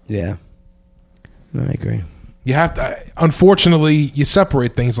 Yeah. No, I agree. You have to. Unfortunately, you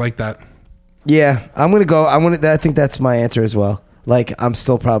separate things like that. Yeah, I'm gonna go. I think that's my answer as well. Like, I'm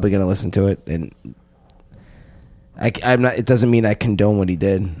still probably gonna listen to it, and I'm not. It doesn't mean I condone what he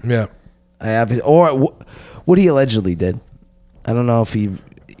did. Yeah. I have, or what he allegedly did. I don't know if he.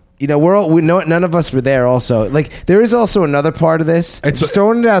 You know, none of us were there. Also, like, there is also another part of this. I'm just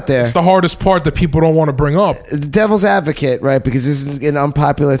throwing it out there. It's the hardest part that people don't want to bring up. The devil's advocate, right? Because this is an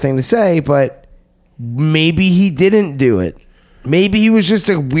unpopular thing to say, but maybe he didn't do it. Maybe he was just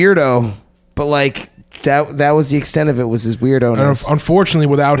a weirdo. But like that was the extent of it. Was his weirdo-ness. And unfortunately,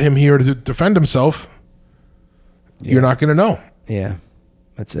 without him here to defend himself, you're not going to know. Yeah,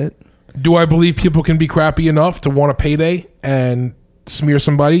 that's it. Do I believe people can be crappy enough to want a payday and smear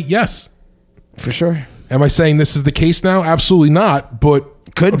somebody? Yes, for sure. Am I saying this is the case now? Absolutely not. But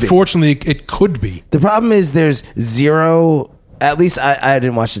unfortunately, it could be. The problem is there's zero. At least I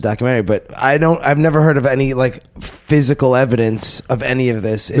didn't watch the documentary, but I've never heard of any like physical evidence of any of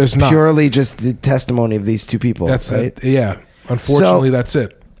this. It's purely just the testimony of these 2 people. That's right? it. Yeah. Unfortunately, that's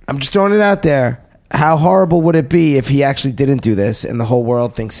it. I'm just throwing it out there. How horrible would it be if he actually didn't do this and the whole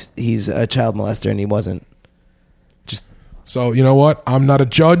world thinks he's a child molester and he wasn't? So, you know what? I'm not a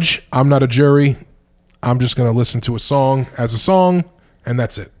judge. I'm not a jury. I'm just going to listen to a song as a song, and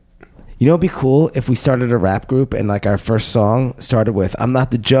that's it. You know, it'd be cool if we started a rap group and like our first song started with, I'm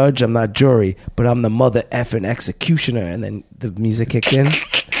not the judge, I'm not jury, but I'm the mother effing executioner. And then the music kicked in.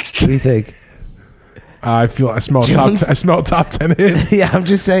 What do you think? I smell top 10 hit. Yeah, I'm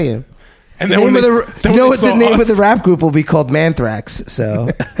just saying. And then the name of the rap group will be called Manthrax. So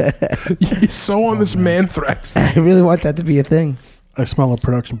you're so on this Manthrax thing. I really want that to be a thing. I smell a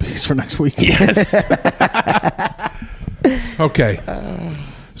production piece for next week. Yes. Okay.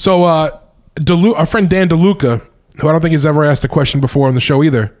 So our friend Dan DeLuca, who I don't think has ever asked a question before on the show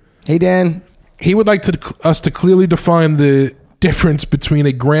either. Hey, Dan. He would like us to clearly define the difference between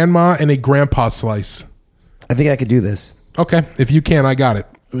a grandma and a grandpa slice. I think I could do this. Okay. If you can, I got it.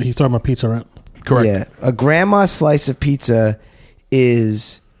 He's talking about pizza, right? Correct. Yeah. A grandma slice of pizza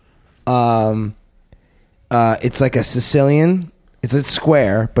is, it's like a Sicilian It's a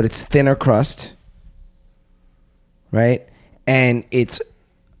square, but it's thinner crust, right? And it's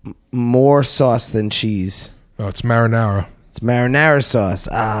more sauce than cheese. Oh, it's marinara. It's marinara sauce.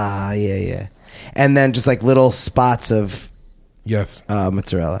 Ah, yeah. And then just like little spots of Yes.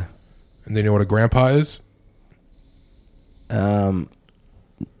 mozzarella. And then you know what a grandpa is?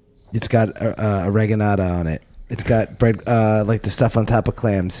 It's got oreganata on it. It's got bread, like the stuff on top of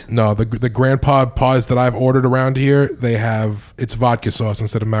clams. No, the grandpa pies that I've ordered around here, it's vodka sauce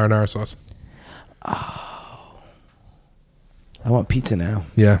instead of marinara sauce. I want pizza now,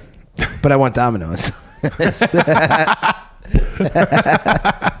 Yeah. but I want Domino's.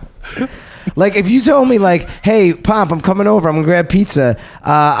 Like if you told me like, hey, Pomp, I'm coming over. I'm gonna grab pizza.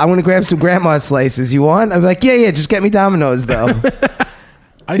 I'm gonna grab some grandma slices. You want? I'm like, yeah. Just get me Domino's though.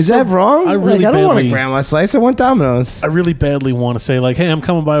 Is that wrong? I don't want a grandma slice. I want Domino's. I really badly want to say like, hey, I'm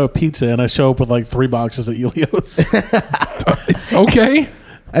coming by with pizza, and I show up with like 3 boxes of Elio's. Okay.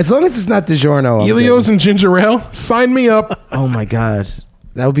 As long as it's not DiGiorno. Elio's and ginger ale. Sign me up. Oh my god,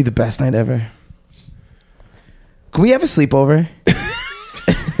 that would be the best night ever. Can we have a sleepover?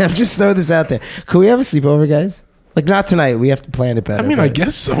 I'm just throwing this out there. Can we have a sleepover, guys? Like not tonight. We have to plan it better. I mean, I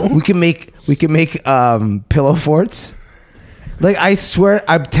guess so. We can make pillow forts. Like I swear,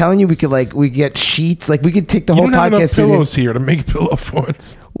 I'm telling you, we get sheets. Like we could take the You whole don't have enough podcast. pillows here to make pillow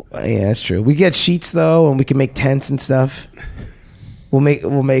forts. Yeah, that's true. We get sheets though, and we can make tents and stuff. We'll make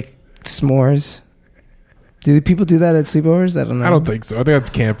s'mores. Do people do that at sleepovers? I don't know. I don't think so. I think that's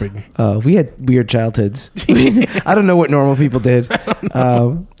camping. We had weird childhoods. I don't know what normal people did.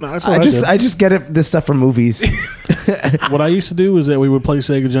 I just get this stuff from movies. What I used to do is that we would play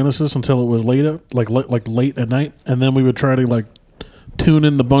Sega Genesis until it was late at night, and then we would try to like tune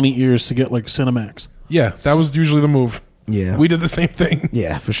in the bunny ears to get like Cinemax. Yeah, that was usually the move. Yeah, we did the same thing.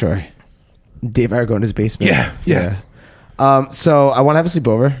 Yeah, for sure. Dave Aragona's basement. Yeah. So I want to have a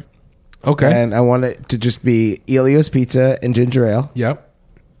sleepover. Okay. And I want it to just be Elio's Pizza and ginger ale. Yep.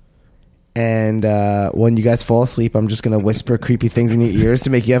 And when you guys fall asleep, I'm just going to whisper creepy things in your ears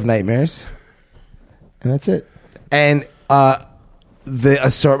to make you have nightmares. And that's it. And the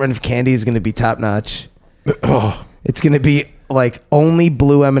assortment of candy is going to be top notch. Oh, It's going to be like only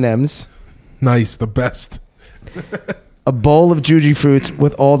blue M&Ms. nice. The best. A bowl of Juji fruits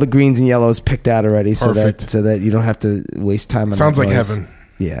with all the greens and yellows picked out already, so Perfect. that you don't have to waste time on Sounds that like noise. heaven.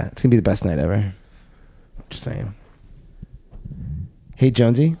 Yeah, it's gonna be the best night ever. Just saying. Hey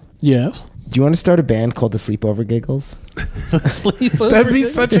Jonesy, Yes. do you want to start a band called the Sleepover Giggles? That'd be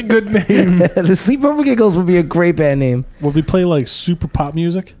such a good name. The Sleepover Giggles would be a great band name. Would we play like super pop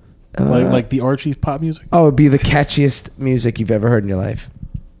music, like the Archie's pop music? Oh, it'd be the catchiest music you've ever heard in your life.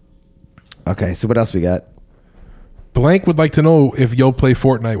 Okay, so what else we got? Blank would like to know if you'll play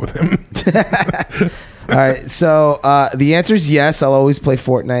Fortnite with him. All right, so the answer is yes. I'll always play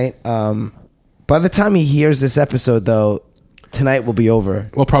Fortnite. By the time he hears this episode, though, tonight will be over.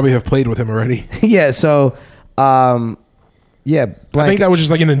 We'll probably have played with him already. Yeah, so, yeah, Blank. I think that was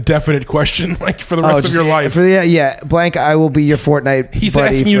just like an indefinite question, like for the rest of your life. Blank, I will be your Fortnite He's buddy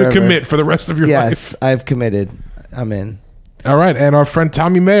asking you forever. to commit for the rest of your life. Yes, I've committed. I'm in. All right, and our friend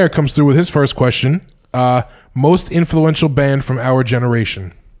Tommy Mayer comes through with his first question. Most influential band from our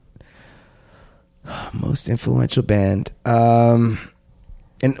generation. Most influential band. And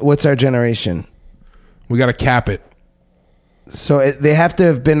what's our generation? We got to cap it. So they have to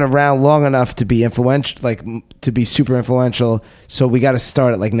have been around long enough to be influential, like to be super influential. So we got to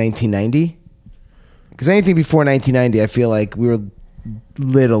start at like 1990. Because anything before 1990, I feel like we were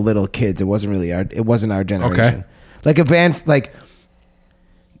little kids. It wasn't our generation. Okay. Like a band like,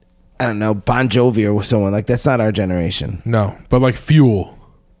 I don't know, Bon Jovi or someone like that's not our generation. No, but like Fuel.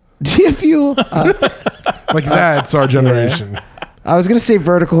 Fuel. Like that's our generation. I was gonna say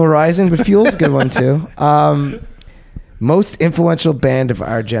Vertical Horizon, but Fuel's a good one too. Most influential band of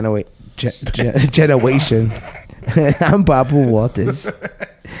our generation. I'm Bob Walters.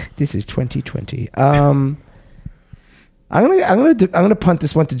 This is 2020. I'm gonna punt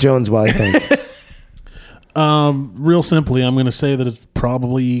this one to Jones while I think. Real simply, I'm going to say that it's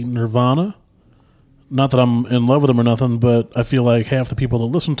probably Nirvana. Not that I'm in love with them or nothing, but I feel like half the people that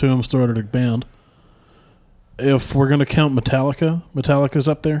listen to them started a band. If we're going to count Metallica's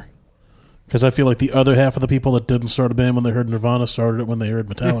up there. Because I feel like the other half of the people that didn't start a band when they heard Nirvana started it when they heard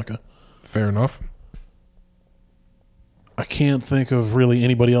Metallica. Fair enough. I can't think of really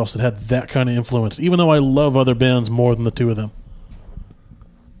anybody else that had that kind of influence, even though I love other bands more than the two of them.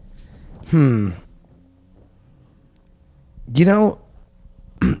 You know,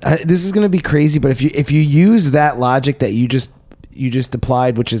 this is going to be crazy, but if you use that logic that you just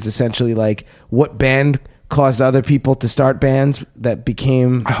applied, which is essentially like what band caused other people to start bands that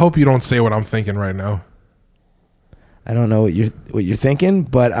became. I hope you don't say what I'm thinking right now. I don't know what you're thinking,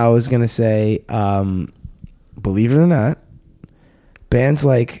 but I was gonna say, believe it or not, bands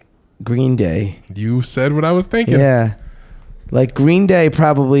like Green Day. You said what I was thinking. Yeah, like Green Day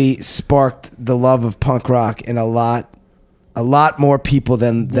probably sparked the love of punk rock in a lot more people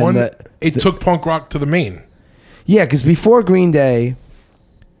than It took punk rock to the main. Yeah, because before Green Day,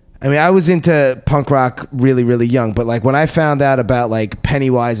 I mean, I was into punk rock really, really young, but like when I found out about like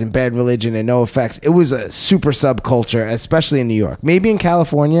Pennywise and Bad Religion and NoFX, it was a super subculture, especially in New York. Maybe in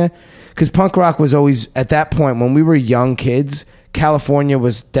California, because punk rock was always, at that point, when we were young kids, California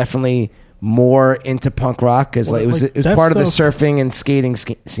was definitely more into punk rock because it was part of the surfing and skating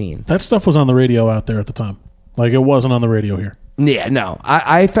scene. That stuff was on the radio out there at the time. Like, it wasn't on the radio here. Yeah, no.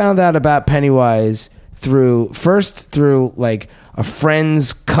 I found out about Pennywise through like a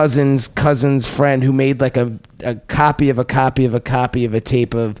friend's cousin's friend who made like a copy of a copy of a copy of a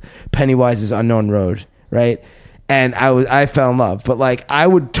tape of Pennywise's Unknown Road, right? And I fell in love. But like I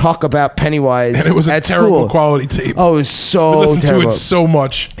would talk about Pennywise and it was a at terrible school. quality tape. Oh, it was so we listened terrible. to it so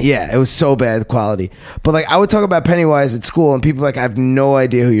much. Yeah, it was so bad quality. But like I would talk about Pennywise at school and people were like, I have no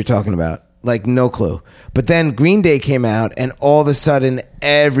idea who you're talking about. Like no clue. But then Green Day came out and all of a sudden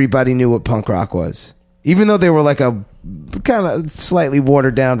everybody knew what punk rock was. Even though they were like a kind of slightly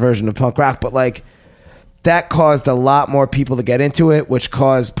watered down version of punk rock, but like that caused a lot more people to get into it, which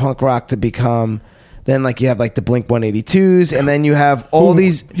caused punk rock to become, then like you have like the Blink 182s and then you have all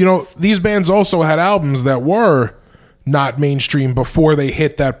these, you know, these bands also had albums that were not mainstream before they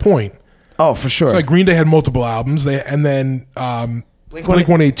hit that point. Oh, for sure. So like Green Day had multiple albums, and then Blink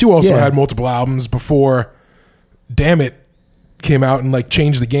 182 also had multiple albums before Damn It came out and like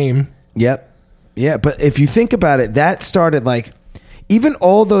changed the game. Yep. Yeah, but if you think about it, that started like even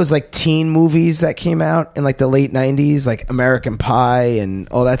all those like teen movies that came out in like the late 90s, like American Pie and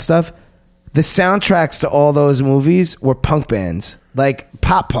all that stuff. The soundtracks to all those movies were punk bands, like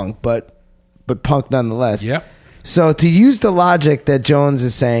pop punk, but punk nonetheless. Yep. So to use the logic that Jones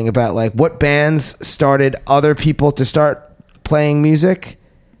is saying about like what bands started other people to start playing music,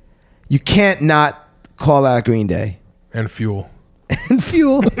 you can't not call out Green Day and Fuel. and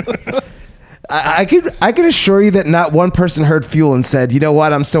Fuel. I could assure you that not one person heard Fuel and said, "You know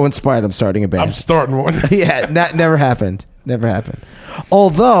what? I'm so inspired. I'm starting a band." I'm starting one. Yeah, never happened. Never happened.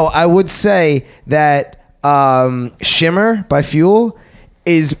 Although I would say that "Shimmer" by Fuel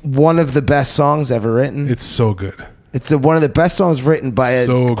is one of the best songs ever written. It's so good. It's one of the best songs written by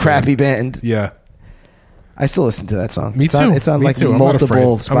a crappy band. Yeah, I still listen to that song. Me too. It's on Me like too. multiple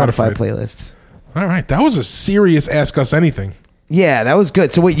I'm not Spotify afraid. playlists. All right, that was a serious Ask Us Anything. Yeah, that was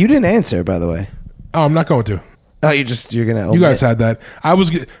good. So wait, you didn't answer, by the way. Oh, I'm not going to. Oh, you're gonna. You guys had that. I was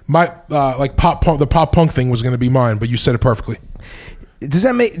my like pop punk. The pop punk thing was going to be mine, but you said it perfectly. Does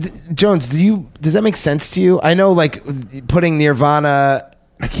that make Jones? Does that make sense to you? I know, like putting Nirvana.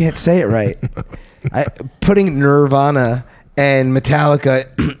 I can't say it right. Putting Nirvana and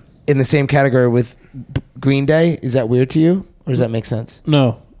Metallica in the same category with Green Day. Is that weird to you, or does that make sense?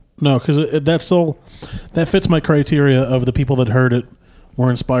 No, because that fits my criteria of the people that heard it were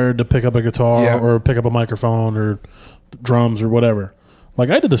inspired to pick up a guitar or pick up a microphone or drums or whatever.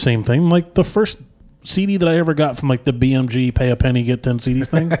 Like I did the same thing. Like the first CD that I ever got from like the BMG pay a penny get 10 CDs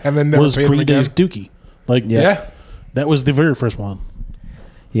thing and then never was paid them Green Day's again? Dookie. Like that was the very first one.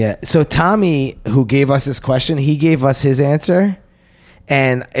 Yeah. So Tommy, who gave us this question, he gave us his answer,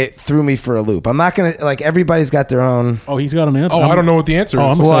 and it threw me for a loop. I'm not gonna like everybody's got their own. Oh, he's got an answer. Oh, I don't know what the answer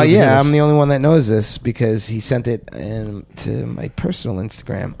Oh, is. I'm Well, excited to hear yeah, this. I'm the only one that knows this because he sent it to my personal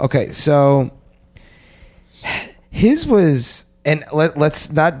Instagram. Okay, so his was, and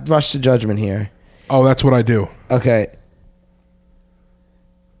let's not rush to judgment here. Oh, that's what I do. Okay.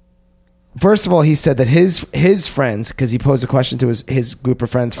 First of all, he said that his friends, because he posed a question to his group of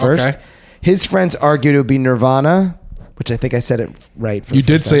friends first. Okay. His friends argued it would be Nirvana, which I think I said it right. You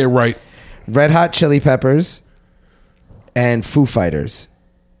did say it right. Red Hot Chili Peppers and Foo Fighters.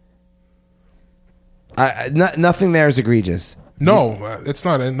 Nothing there is egregious. No, it's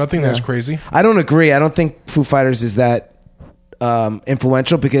not. Nothing that's crazy. I don't agree. I don't think Foo Fighters is that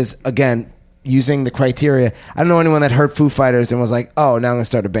influential because, again, using the criteria, I don't know anyone that heard Foo Fighters and was like, oh, now I'm going to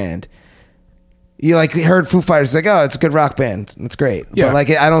start a band. You like heard Foo Fighters, like, oh, it's a good rock band. It's great. Yeah. But like,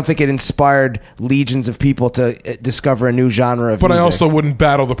 I don't think it inspired legions of people to discover a new genre of But music. I also wouldn't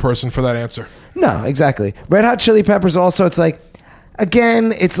battle the person for that answer. No, exactly. Red Hot Chili Peppers also, it's like,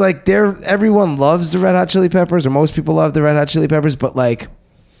 again, it's like everyone loves the Red Hot Chili Peppers, or most people love the Red Hot Chili Peppers, but like,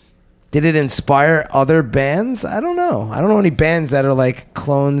 Did it inspire other bands? I don't know. I don't know any bands that are like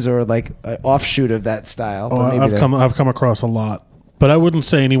clones or like an offshoot of that style. Oh, But maybe I've come across a lot, but I wouldn't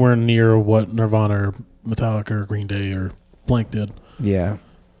say anywhere near what Nirvana or Metallica or Green Day or Blink did. Yeah.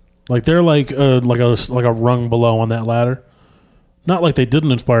 Like they're like a rung below on that ladder. Not like they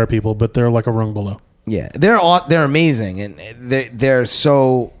didn't inspire people, but they're like a rung below. Yeah, they're amazing and they're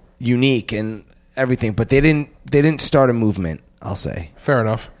so unique and everything, but they didn't start a movement. I'll say. Fair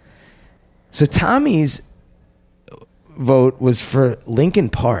enough. So Tommy's vote was for Linkin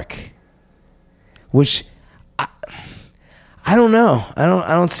Park, which I don't know. I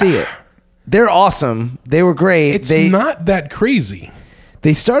don't see it. They're awesome. They were great. It's not that crazy.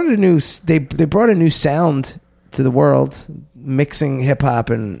 They started they brought a new sound to the world, mixing hip hop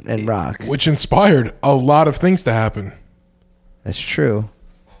and rock. Which inspired a lot of things to happen. That's true.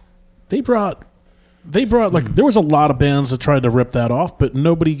 They brought like there was a lot of bands that tried to rip that off, but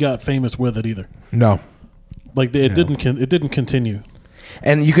nobody got famous with it either. No. Like it didn't continue.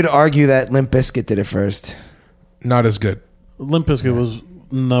 And you could argue that Limp Bizkit did it first. Not as good. Limp Bizkit was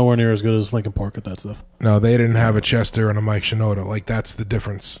nowhere near as good as Linkin Park at that stuff. No, they didn't have a Chester and a Mike Shinoda. Like, that's the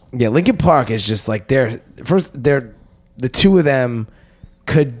difference. Yeah, Linkin Park is just like the two of them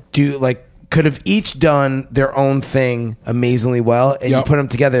could have each done their own thing amazingly well, and you put them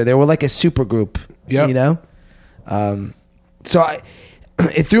together. They were like a super group. Yep. You know?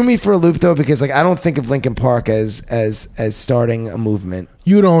 It threw me for a loop though, because like I don't think of Linkin Park as starting a movement.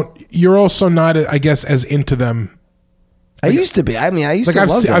 You're also not, I guess, as into them. I used to be. I mean, I used to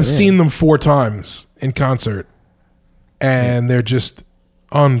love them. I've seen them 4 times in concert, and they're just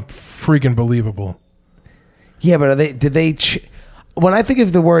unfreaking believable. Yeah, but when I think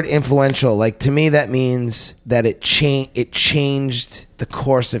of the word influential, like to me that means that it changed the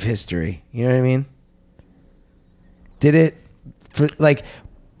course of history. You know what I mean? Did it? For like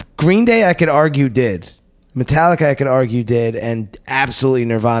Green Day, I could argue did. Metallica, I could argue did, and absolutely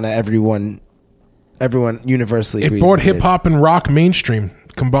Nirvana. Everyone universally agrees. It brought it hip hop and rock mainstream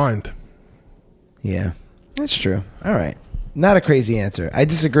combined. Yeah, that's true. All right, not a crazy answer. I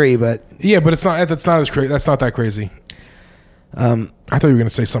disagree, but yeah, but it's not. That's not as crazy. That's not that crazy. I thought you were going to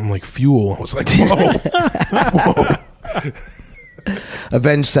say something like Fuel. I was like, whoa, whoa.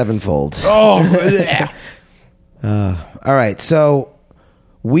 Avenged Sevenfold. Oh, yeah. All right, so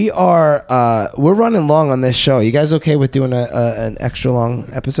we're running long on this show. You guys okay with doing an extra long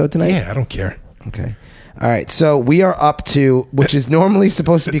episode tonight? Yeah, I don't care. Okay. All right, so we are up to, which is normally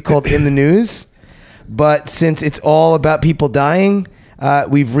supposed to be called In the News, but since it's all about people dying,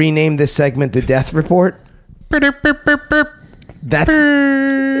 we've renamed this segment The Death Report. That's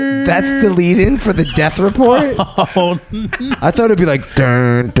the lead-in for the Death Report. Oh, I thought it'd be like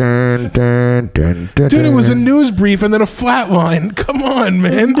dun dun dun dun dun. Dude, it was a news brief and then a flat line. Come on,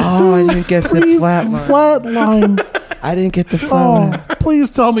 man. Oh, I didn't get the flat line. Flatline. I didn't get the flat line. Please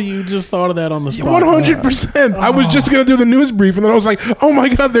tell me you just thought of that on the spot. 100%. I was just going to do the news brief, and then I was like, oh my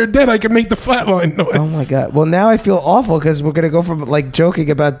God, they're dead. I can make the flatline noise. Oh my God. Well, now I feel awful because we're going to go from like joking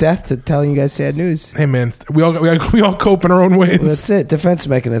about death to telling you guys sad news. Hey, man, we all cope in our own ways. Well, that's it. Defense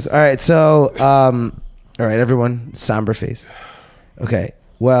mechanism. All right. So, all right, everyone, somber face. Okay.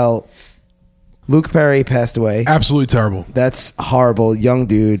 Well, Luke Perry passed away. Absolutely terrible. That's horrible. Young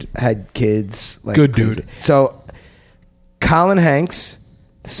dude, had kids. Like Good crazy. dude. So, Colin Hanks,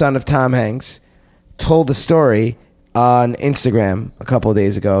 the son of Tom Hanks, told the story on Instagram a couple of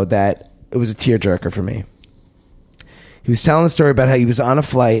days ago that it was a tearjerker for me. He was telling the story about how he was on a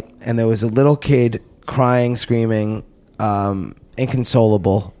flight and there was a little kid crying, screaming,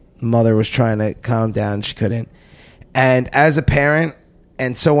 inconsolable. The mother was trying to calm down. She couldn't. And as a parent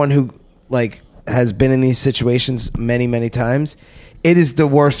and someone who like has been in these situations many, many times, it is the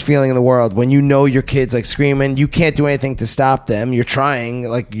worst feeling in the world when you know your kid's like screaming. You can't do anything to stop them. You're trying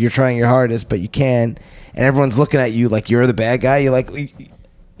your hardest, but you can't. And everyone's looking at you like you're the bad guy. You're like,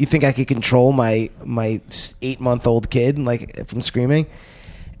 you think I could control my 8-month-old kid like from screaming?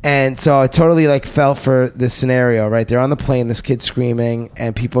 And so I totally like felt for this scenario. Right, they're on the plane. This kid's screaming,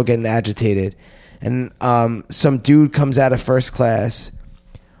 and people are getting agitated. And some dude comes out of first class,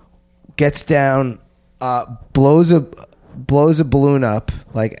 gets down, blows a balloon up,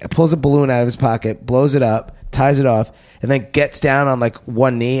 like pulls a balloon out of his pocket, blows it up, ties it off, and then gets down on like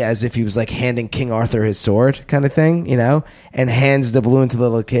one knee as if he was like handing King Arthur his sword kind of thing, you know, and hands the balloon to the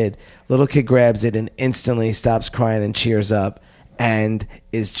little kid. Little kid grabs it and instantly stops crying and cheers up and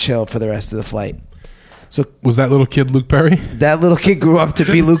is chill for the rest of the flight. So was that little kid Luke Perry? That little kid grew up to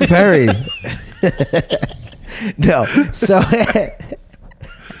be Luke Perry. No.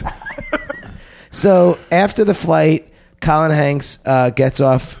 So after the flight, Colin Hanks gets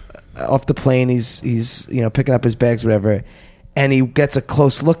off off the plane. He's picking up his bags, whatever, and he gets a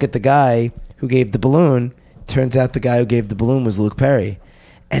close look at the guy who gave the balloon. Turns out the guy who gave the balloon was Luke Perry,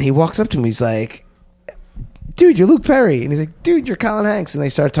 and he walks up to him. He's like, "Dude, you're Luke Perry," and he's like, "Dude, you're Colin Hanks," and they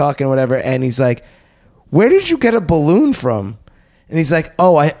start talking, whatever, and he's like, "Where did you get a balloon from?" And he's like,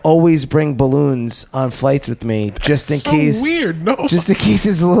 "Oh, I always bring balloons on flights with me, just in so case." weird. No, Just in case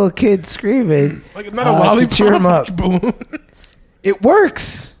there's a little kid screaming, like not a lollipop, to cheer him up. balloons. It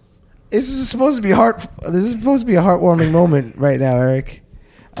works. This is supposed to be a heartwarming moment right now, Eric.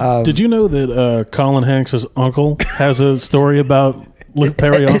 Did you know that Colin Hanks' uncle has a story about Luke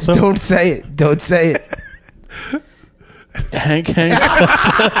Perry also? Don't say it. Don't say it. Hank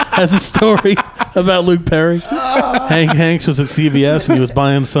has a story about Luke Perry. Hank Hanks was at CVS and he was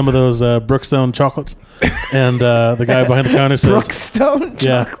buying some of those Brookstone chocolates, and the guy behind the counter says, Brookstone.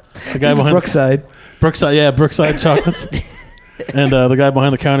 "Yeah, the guy behind Brookside. Brookside chocolates." And the guy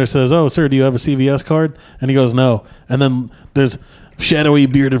behind the counter says, "Oh, sir, do you have a CVS card?" And he goes, "No." And then there's shadowy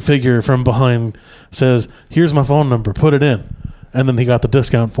bearded figure from behind says, "Here's my phone number. Put it in." And then he got the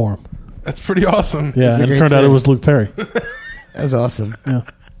discount for him. That's pretty awesome. Yeah, and it turned out it was Luke Perry. That's awesome. Yeah.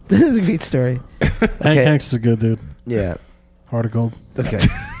 This is a great story. Hank Hanks is a good dude. Yeah. Heart of gold. Okay.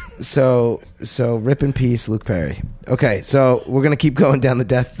 So rip in peace, Luke Perry. Okay, so we're gonna keep going down the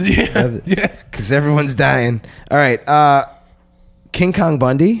death. Yeah. Because everyone's dying. All right. King Kong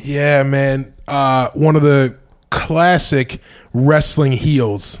Bundy. Yeah, man. One of the classic wrestling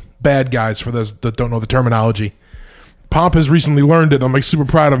heels, bad guys for those that don't know the terminology. Pomp has recently learned it. I'm like super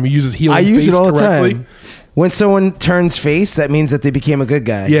proud of him. He uses heel. I and use face it all the correctly. time. When someone turns face, that means that they became a good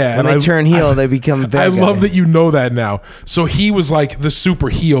guy. Yeah, When and they turn heel, they become a bad I guy. love that you know that now. So he was like the super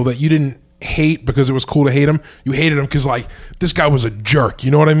heel that you didn't hate because it was cool to hate him. You hated him because like this guy was a jerk.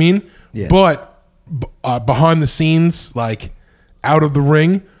 You know what I mean? Yeah. But behind the scenes, like out of the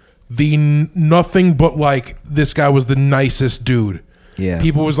ring, nothing but like this guy was the nicest dude. Yeah.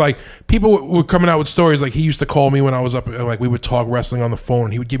 People were coming out with stories like he used to call me when I was up and like we would talk wrestling on the phone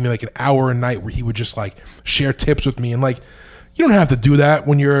and he would give me like an hour a night where he would just like share tips with me and like you don't have to do that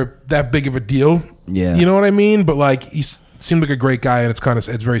when you're that big of a deal. Yeah. You know what I mean? But like he seemed like a great guy and it's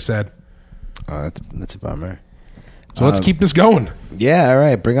very sad. Oh, that's a bummer. So let's keep this going. Yeah, all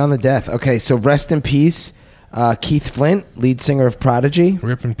right. Bring on the death. Okay, so rest in peace, Keith Flint, lead singer of Prodigy.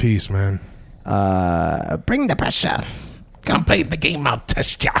 Rip in peace, man. Bring the pressure. Come play the game, I'll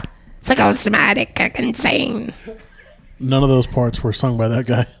test ya. Psychosomatic, insane. None of those parts were sung by that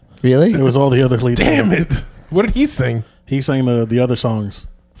guy. Really? It was all the other lead Damn singers. it. What did he sing? He sang the other songs.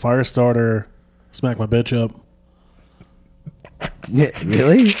 Firestarter, Smack My Bitch Up. Yeah,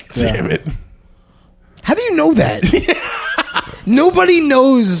 really? Damn it. How do you know that? Nobody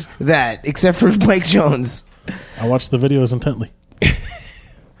knows that except for Mike Jones. I watched the videos intently.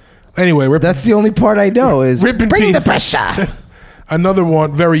 Anyway, That's the only part I know is Rip in bring the peace. pressure. Another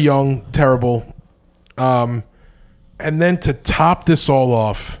one, very young, terrible. And then to top this all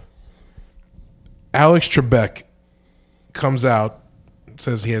off, Alex Trebek comes out,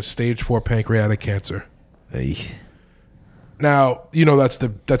 says he has stage 4 pancreatic cancer. Hey. Now, you know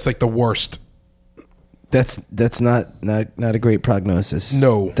that's like the worst. That's not a great prognosis.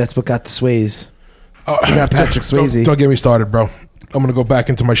 No. That's what got the Sways. We got Patrick Swayze. Don't get me started, bro. I'm gonna go back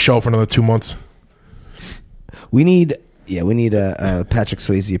into my shell for another 2 months. We need a Patrick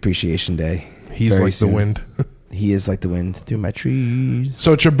Swayze appreciation day. He's very like soon. the wind. He is like the wind through my trees.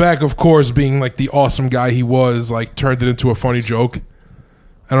 So Trebek, of course, being like the awesome guy he was, like turned it into a funny joke.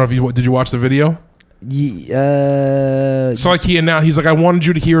 I don't know if did you watch the video? So like he's like, I wanted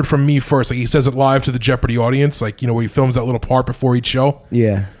you to hear it from me first. Like he says it live to the Jeopardy audience, like where he films that little part before each show.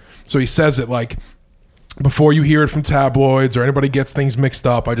 Yeah. So he says it like, before you hear it from tabloids or anybody gets things mixed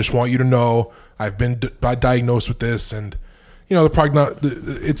up, I just want you to know I've been diagnosed with this, and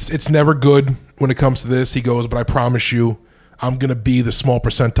it's never good when it comes to this. He goes, but I promise you, I'm gonna be the small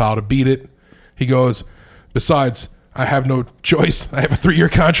percentile to beat it. He goes, besides, I have no choice. I have a 3-year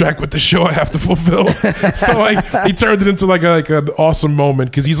contract with the show I have to fulfill. So like he turned it into like an awesome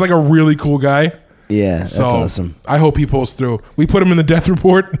moment because he's like a really cool guy. Yeah, that's awesome. I hope he pulls through. We put him in the death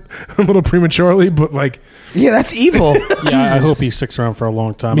report a little prematurely, but like, Yeah, that's evil. Yeah, I hope he sticks around for a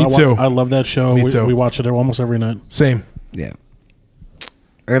long time. Me too. I love that show. Me too. We watch it almost every night. same. Yeah.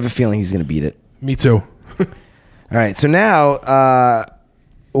 I have a feeling he's going to beat it. Me too. All right, so now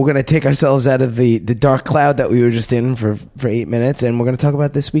we're going to take ourselves out of the dark cloud that we were just in for 8 minutes, and we're going to talk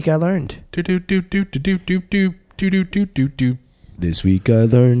about This Week I Learned. Do do do do do do do do do do do do. This week I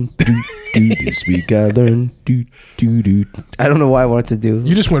learned. This week I learned. I don't know why I wanted to do.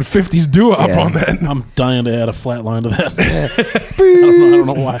 You just went 50s doo-wop Yeah. on that. I'm dying to add a flat line to that. I don't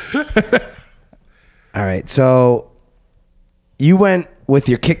know why. All right, so you went with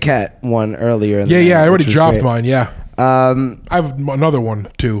your Kit Kat one earlier. In the Yeah, night, I already which was dropped great. mine, yeah. I have another one,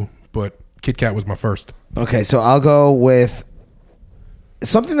 too, but Kit Kat was my first. Okay, so I'll go with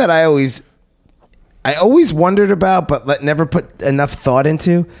something that I always wondered about, but never put enough thought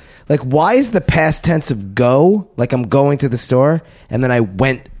into. Like, why is the past tense of go? Like, I'm going to the store, and then I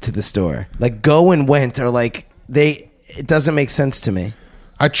went to the store. Like, go and went are like it doesn't make sense to me.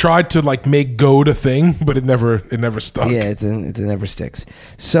 I tried to like make goat a thing, but it never stuck. Yeah, it never sticks.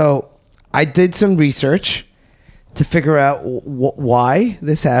 So I did some research to figure out why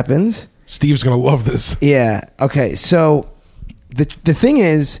this happens. Steve's gonna love this. Yeah. Okay. So the thing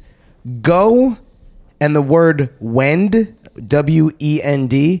is, go and the word wend,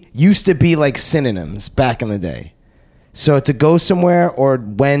 W-E-N-D, used to be like synonyms back in the day. So to go somewhere or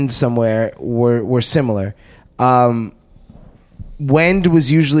wend somewhere were similar. Wend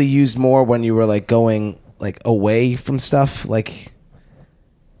was usually used more when you were like going like away from stuff, like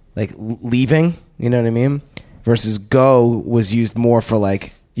leaving. You know what I mean? Versus go was used more for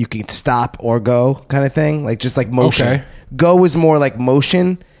like you can stop or go kind of thing, like just like motion. Okay. Go was more like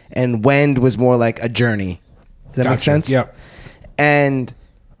motion, and wend was more like a journey. Does that make Gotcha. sense? Yep. And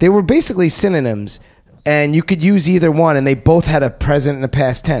they were basically synonyms, and you could use either one, and they both had a present and a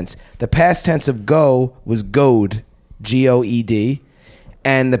past tense. The past tense of go was goed, G-O-E-D,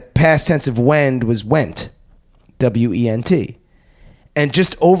 and the past tense of wend was went, W-E-N-T. And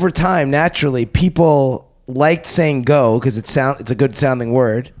just over time, naturally, people liked saying go because it's a good sounding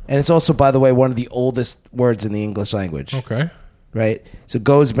word, and it's also, by the way, one of the oldest words in the English language. Okay. Right? So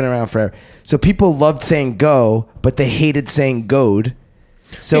go's been around forever. So people loved saying go, but they hated saying goed.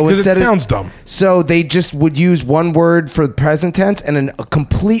 So Because instead it sounds dumb. So they just would use one word for the present tense and a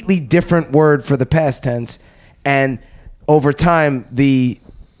completely different word for the past tense. And over time, the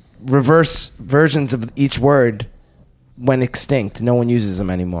reverse versions of each word went extinct. No one uses them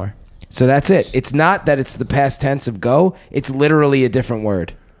anymore. So that's it. It's not that it's the past tense of go. It's literally a different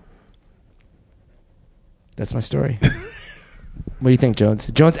word. That's my story. What do you think, Jones?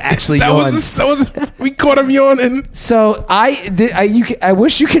 Jones actually yawns. We caught him yawning. So I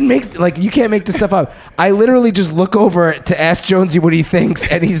wish you can make, like, you can't make this stuff up. I literally just look over to ask Jonesy what he thinks,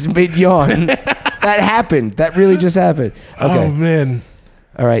 and he's mid yawn. That happened. That really just happened. Okay. Oh man.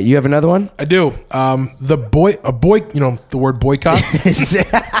 All right. You have another one? I do. The word boycott.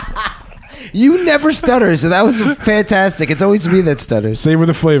 You never stutter, so that was fantastic. It's always me that stutters. Savor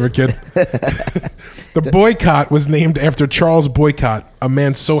the flavor, kid. The boycott was named after Charles Boycott, a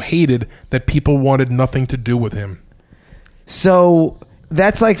man so hated that people wanted nothing to do with him. So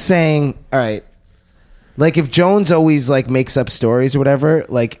that's like saying, all right, like if Jones always like makes up stories or whatever,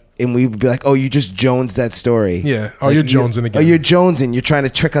 like, and we would be like, oh, you just Jones that story. Yeah. Oh, Like, you're jonesing again. Oh, you're jonesing. You're trying to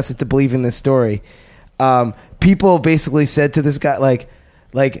trick us into believing this story. People basically said to this guy,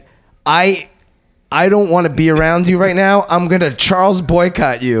 like I don't want to be around you right now. I'm gonna Charles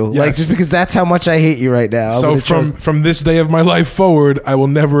boycott you, like Yes. just because that's how much I hate you right now. So from this day of my life forward, I will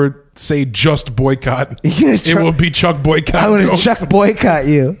never say just boycott. You're It gonna will be Chuck Boycott. I'm gonna bro. Chuck boycott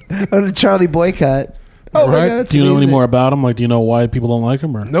you. I'm gonna Charlie boycott. Oh my Right. God, that's Do you know any amazing. more about him? Like, do you know why people don't like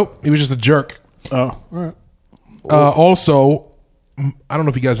him? Or Nope. He was just a jerk. oh, all right. Also, I don't know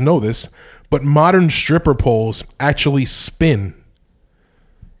if you guys know this, but modern stripper poles actually spin.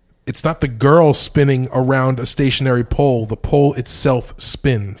 It's not the girl spinning around a stationary pole. The pole itself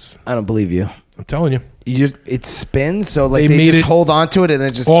spins. I don't believe you. I'm telling you. It spins, so like They they made just it- hold on to it and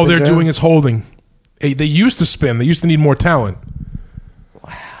it just All spins they're around? doing is holding. They used to spin. They used to need more talent.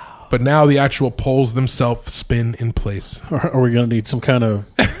 Wow. But now the actual poles themselves spin in place. Are we going to need some kind of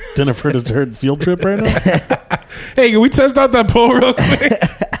dinner for dessert field trip right now? Hey, can we test out that pole real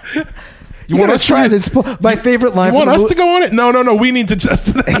quick? You want to try this? My favorite line. You want from the us to go on it? No. We need to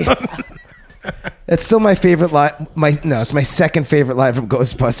test it out. That's still my favorite line. It's my second favorite line from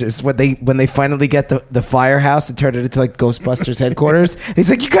Ghostbusters when they finally get the firehouse and turn it into like Ghostbusters headquarters. He's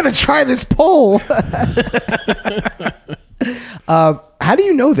like, "You gotta try this pole." How do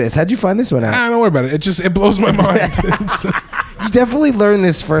you know this? How'd you find this one out? Don't worry about it. It blows my mind. You definitely learned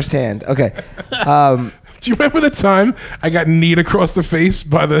this firsthand. Okay. Do you remember the time I got kneed across the face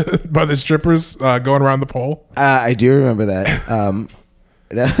by the strippers going around the pole? I do remember that.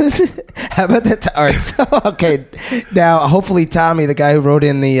 How about that? All right. So, okay. Now, hopefully, Tommy, the guy who wrote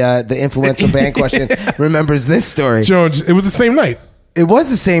in the influential band question, remembers this story. Jones, it was the same night. It was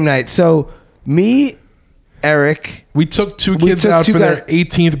the same night. So me Eric. We took two We kids took out two for their guys-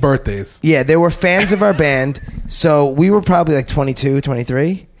 18th birthdays. Yeah, they were fans of our band. So we were probably like 22,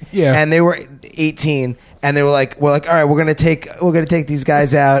 23. Yeah. And they were 18, and they were like, "We're like, all right, we're gonna take these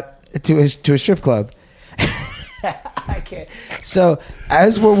guys out to a strip club." I can't. So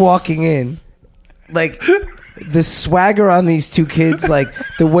as we're walking in, like the swagger on these two kids, like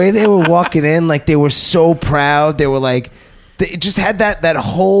the way they were walking in, like they were so proud. They were like, they just had that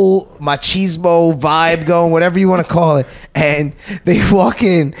whole machismo vibe going, whatever you want to call it. And they walk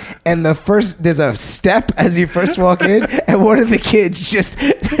in, and there's a step as you first walk in, and one of the kids just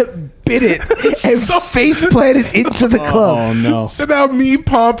bit it and face planted into the club. Oh no! So now me,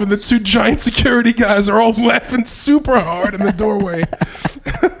 Pomp, and the two giant security guys are all laughing super hard in the doorway.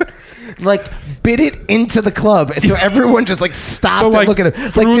 Like bit it into the club, so everyone just like stopped So and like looked at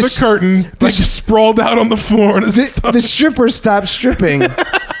him. through Like the curtain, like just sprawled out on the floor and the stripper stopped stripping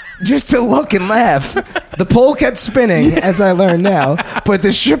just to look and laugh. The pole kept spinning, as I learned now, but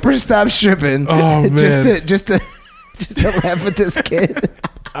the stripper stopped stripping Oh, man. just to laugh at this kid.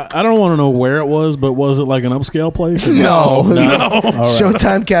 I don't want to know where it was, but was it like an upscale place? or- No. All right.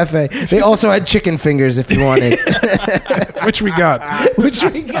 Showtime Cafe. They also had chicken fingers if you wanted, which we got. which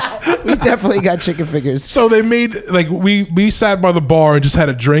we got. We definitely got chicken fingers. So they made like we sat by the bar and just had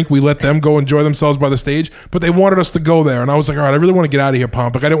a drink. We let them go enjoy themselves by the stage, but they wanted us to go there, and I was like, all right, I really want to get out of here,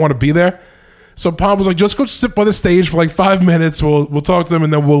 Pomp. Like I didn't want to be there. So Pomp was like, just go sit by the stage for like 5 minutes. We'll talk to them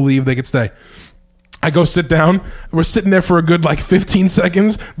and then we'll leave. They can stay. I go sit down. We're sitting there for a good like 15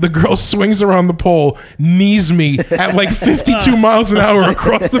 seconds. The girl swings around the pole, knees me at like 52 miles an hour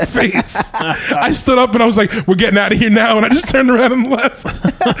across the face. I stood up and I was like, we're getting out of here now. And I just turned around and left.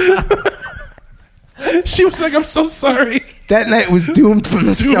 She was like, I'm so sorry. That night was doomed from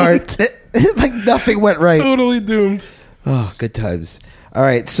the start. Like nothing went right. Totally doomed. Oh, good times. All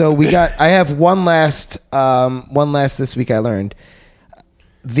right, so I have one last this week I learned.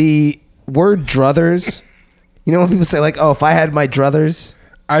 The word druthers. You know when people say like, "Oh, if I had my druthers."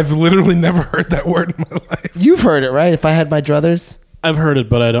 I've literally never heard that word in my life. You've heard it, right? If I had my druthers. I've heard it,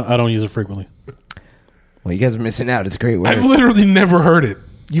 but I don't use it frequently. Well, you guys are missing out. It's a great word. I've literally never heard it.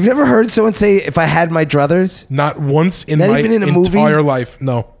 You've never heard someone say, "If I had my druthers"? Not once in Not my even in a movie? entire life.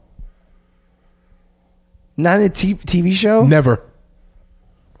 No. Not in a TV show? Never.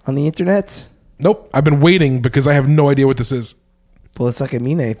 On the internet? Nope. I've been waiting because I have no idea what this is. Well, it's not going to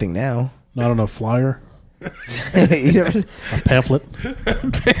mean anything now. Not on a flyer, You never- a pamphlet.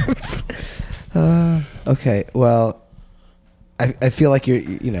 Okay, well, I feel like you're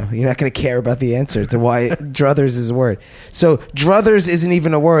not going to care about the answer to why druthers is a word. So druthers isn't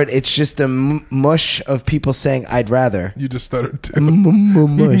even a word. It's just a mush of people saying I'd rather. You just stuttered too.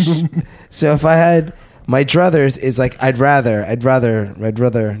 Mush. So if I had my druthers is like I'd rather.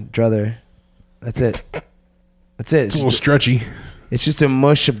 Druther. That's it. That's it. It's a little stretchy. It's just a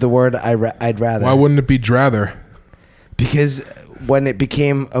mush of the word I'd rather. Why wouldn't it be drather? Because when it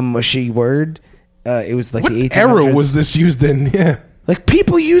became a mushy word, it was like What the 1800s. era was this used in? Yeah. Like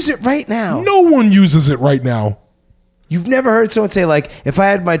people use it right now. No one uses it right now. You've never heard someone say like, if I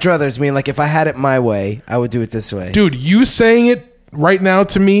had my druthers, mean like if I had it my way, I would do it this way. Dude, you saying it right now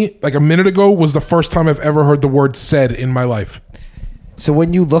to me like a minute ago was the first time I've ever heard the word said in my life. So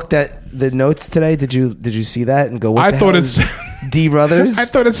when you looked at the notes today, did you see that and go, what I the thought hell it's is D-Ruthers? I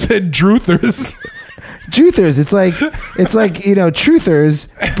thought it said Druthers. Truthers. It's like truthers,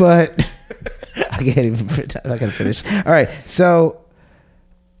 but I can't even. I'm not gonna finish. All right, so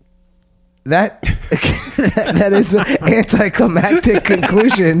that is an anticlimactic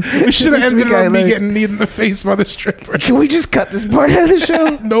conclusion. We should have This ended week I on me learned- getting kneed in the face by the stripper. Can we just cut this part out of the show?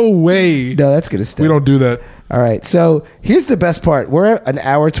 No way. No, that's gonna stay. We don't do that. All right, so here's the best part. We're at an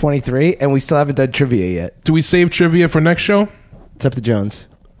hour 23, and we still haven't done trivia yet. Do we save trivia for next show? It's up to Jones.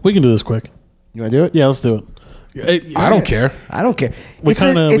 We can do this quick. You want to do it? Yeah, let's do it. I don't care. I don't care. We It's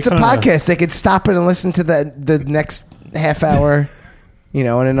kinda- a we kinda- podcast. They could stop it and listen to the next half hour, in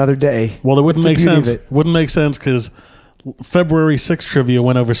another day. Well, it wouldn't That's make the beauty sense. of it. Wouldn't make sense because February 6th trivia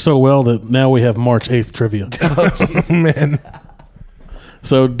went over so well that now we have March 8th trivia. Oh, man.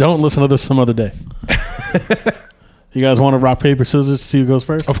 So don't listen to this some other day. You guys want to rock, paper, scissors to see who goes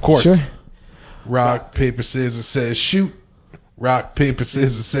first? Of course. Sure. Rock, paper, scissors says shoot. Rock, paper,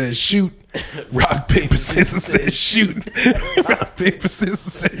 scissors says shoot. Rock, paper, scissors says shoot. Rock, paper,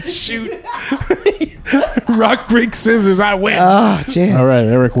 scissors says shoot. Rock, break, scissors. I win. Oh, jam. All right,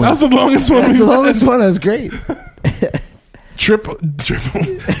 Eric That wins. was the longest one. That's we've the done. longest one. That was great. Triple,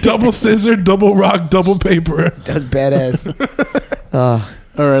 double scissor, double rock, double paper. That was badass.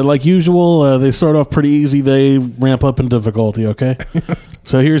 All right, like usual, they start off pretty easy. They ramp up in difficulty, okay?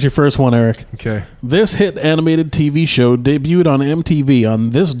 So here's your first one, Eric. Okay. This hit animated TV show debuted on MTV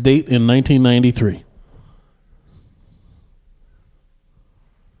on this date in 1993.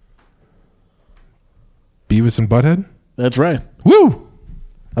 Beavis and Butthead? That's right. Woo!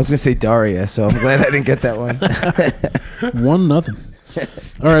 I was gonna say Daria, so I'm glad I didn't get that one. 1-0.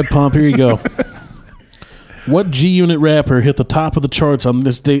 All right, Pomp, here you go. What G-Unit rapper hit the top of the charts on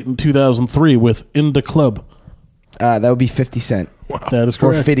this date in 2003 with In the Club? That would be 50 Cent That is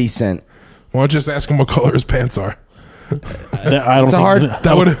or correct. 50 Cent. Why don't you just ask him what color his pants are? I don't It's a think- hard.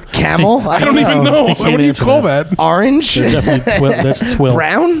 That would. Camel? I don't even know. You can't What do you answer call that. that? Orange? They're definitely that's twill.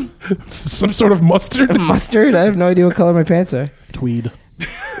 Brown? Some sort of mustard? Mustard? I have no idea what color my pants are. Tweed.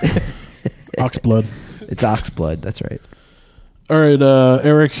 Oxblood. It's ox blood. That's right. All right,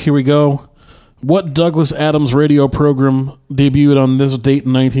 Eric, here we go. What Douglas Adams radio program debuted on this date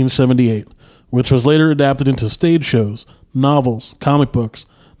in 1978, which was later adapted into stage shows, novels, comic books,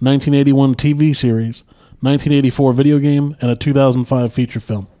 1981 TV series, 1984 video game, and a 2005 feature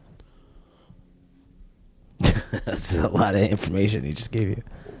film? That's a lot of information he just gave you.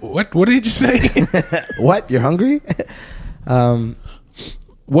 What did you say? What? You're hungry?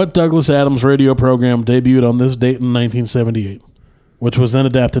 What Douglas Adams radio program debuted on this date in 1978, which was then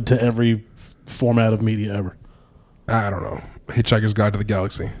adapted to every format of media ever? I don't know. Hitchhiker's Guide to the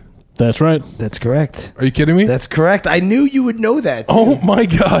Galaxy. That's right. That's correct. Are you kidding me? That's correct. I knew you would know that. too. Oh my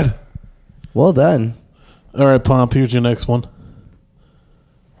God. Well done. All right, Pomp, here's your next one.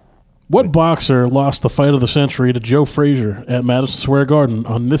 What boxer lost the fight of the century to Joe Frazier at Madison Square Garden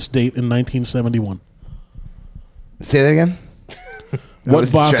on this date in 1971? Say that again. I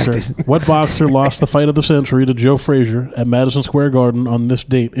was distracted. What boxer lost the fight of the century to Joe Frazier at Madison Square Garden on this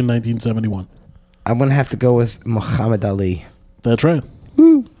date in 1971? I'm going to have to go with Muhammad Ali. That's right.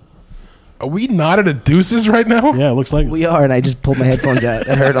 Are we not at a deuces right now? Yeah, it looks like it. We are, and I just pulled my headphones out.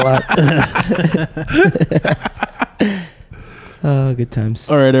 That hurt a lot. Oh, good times.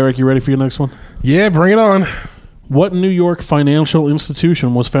 All right, Eric, you ready for your next one? Yeah, bring it on. What New York financial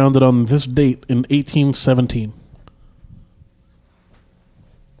institution was founded on this date in 1817?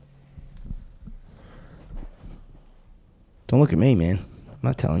 Don't look at me, man. I'm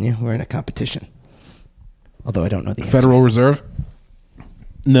not telling you. We're in a competition. Although I don't know the answer. Federal Reserve.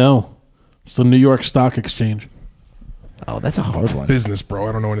 No. It's the New York Stock Exchange. Oh, that's a hard one. Business, bro.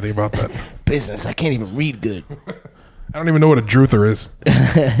 I don't know anything about that. Business. I can't even read good. I don't even know what a druther is.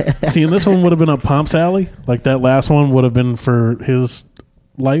 See, and this one would have been up Pomp's alley. Like that last one would have been for his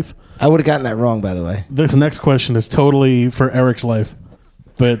life. I would have gotten that wrong, by the way. This next question is totally for Eric's life.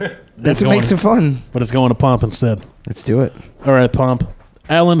 But That's what makes it fun. But it's going to Pomp instead. Let's do it. All right, Pomp.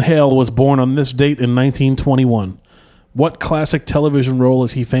 Alan Hale was born on this date in 1921. What classic television role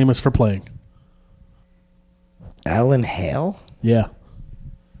is he famous for playing? Alan Hale? Yeah.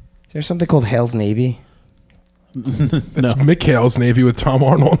 Is there something called Hale's Navy? It's Mick Hale's Navy with Tom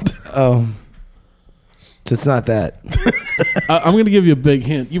Arnold. Oh. So it's not that. I'm going to give you a big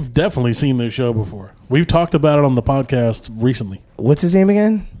hint. You've definitely seen this show before. We've talked about it on the podcast recently. What's his name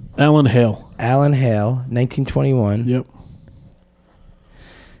again? Alan Hale. Alan Hale, 1921. Yep.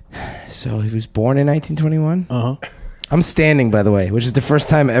 So he was born in 1921? Uh-huh. I'm standing, by the way, which is the first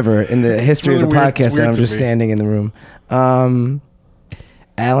time ever in the history of the really weird. It's podcast that weird I'm to just me. standing in the room. Alan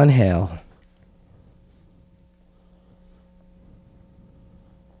Hale.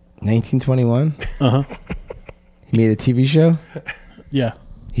 1921? Uh-huh. He made a TV show? Yeah.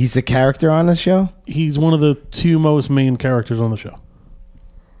 He's a character on the show? He's one of the two most main characters on the show.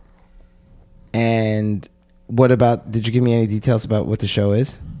 And what about, did you give me any details about what the show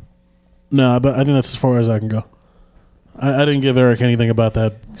is? No, but I think that's as far as I can go. I didn't give Eric anything about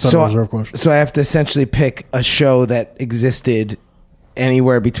that Federal Reserve question. So I have to essentially pick a show that existed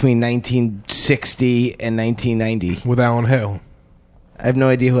anywhere between 1960 and 1990. With Alan Hale. I have no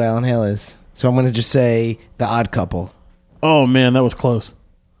idea who Alan Hale is. So I'm going to just say The Odd Couple. Oh, man, that was close.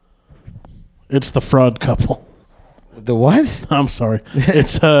 It's the fraud couple. The what? I'm sorry.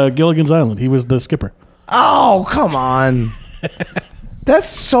 It's Gilligan's Island. He was the skipper. Oh, come on. That's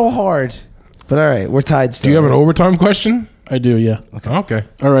so hard. But all right, we're tied still. Do you have an overtime question? I do, yeah. Okay.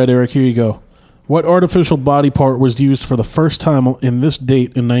 All right, Eric, here you go. What artificial body part was used for the first time in this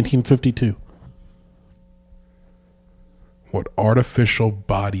date in 1952? What artificial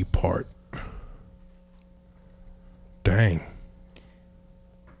body part? Dang.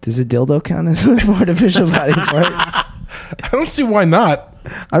 Does a dildo count as an artificial body part? I don't see why not.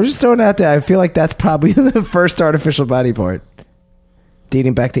 I'm just throwing it out there. I feel like that's probably the first artificial body part.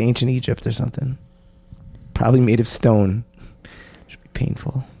 Dating back to ancient Egypt or something. Probably made of stone. Should be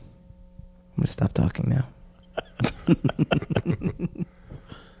painful. I'm going to stop talking now.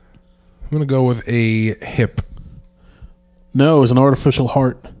 I'm gonna go with a hip. No, it was an artificial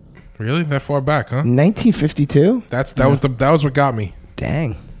heart. Really? That far back, huh? 1952. That was what got me.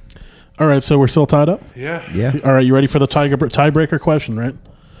 Dang. All right, so we're still tied up? Yeah. Yeah. All right, you ready for the tiebreaker question, right?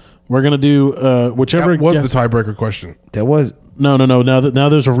 We're going to do whichever... That was guess- the tiebreaker question. That was. No. Now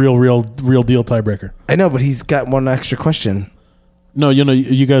there's a real deal tiebreaker. I know, but he's got one extra question. No,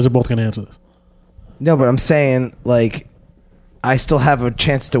 you guys are both going to answer this. No, but I'm saying, like, I still have a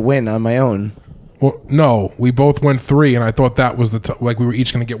chance to win on my own. Well, no, we both went 3, and I thought that was like we were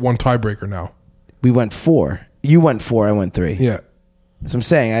each going to get one tiebreaker now. We went 4. You went 4, I went 3. Yeah. So I'm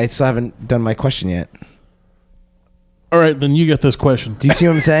saying I still haven't done my question yet. All right, then you get this question. Do you see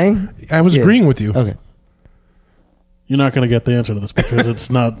what I'm saying? I was Yeah. agreeing with you. Okay. You're not going to get the answer to this because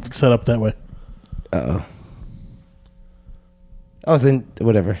it's not set up that way. Uh-oh. Oh, then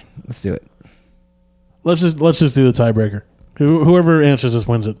whatever. Let's do it. Let's just do the tiebreaker. Whoever answers this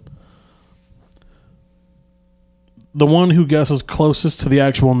wins it. The one who guesses closest to the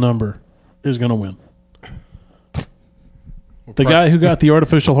actual number is going to win. The guy who got the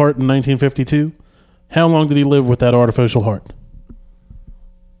artificial heart in 1952, how long did he live with that artificial heart?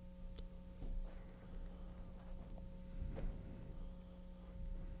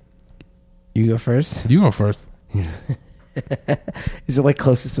 You go first. You go first. Is it like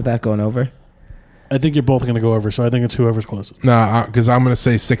closest without going over? I think you're both going to go over, so I think it's whoever's closest. Nah, because I'm going to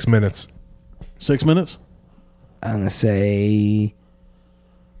say 6 minutes. 6 minutes? I'm going to say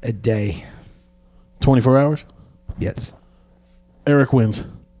a day. 24 hours? Yes. Eric wins.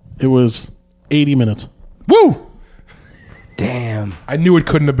 It was 80 minutes. Woo! Damn. I knew it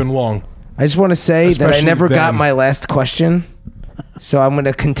couldn't have been long. I just want to say that I Especially never got then. my last question. So I'm going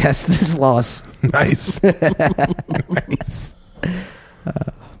to contest this loss. Nice. Nice.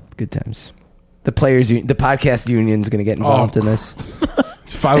 Good times. The the podcast union is going to get involved in this.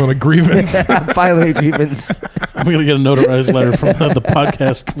 Filing a grievance. Filing a grievance. I'm going to get a notarized letter from the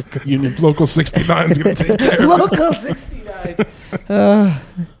podcast union. Local 69 is going to take care of it. Local 69.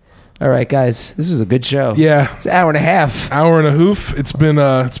 All right, guys. This was a good show. Yeah. It's an hour and a half. Hour and a hoof. It's been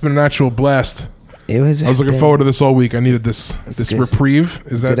an actual blast. It was. I was looking forward to this all week. I needed this good. reprieve.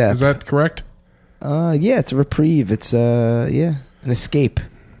 Is Good app. that correct? Yeah, it's a reprieve. It's an escape.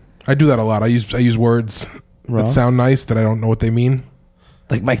 I do that a lot. I use words Wrong. that sound nice that I don't know what they mean.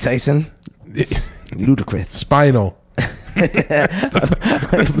 Like Mike Tyson. Ludicrous. Spinal. He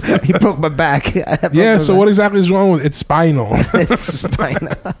broke my back. Yeah. So what exactly is wrong with it? It's spinal. It's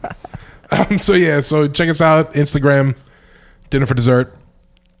spinal. So check us out. Instagram, Dinner for Dessert.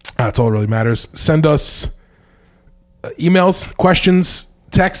 That's all that really matters. Send us emails, questions,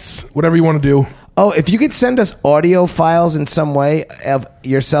 texts, whatever you want to do. Oh, if you could send us audio files in some way of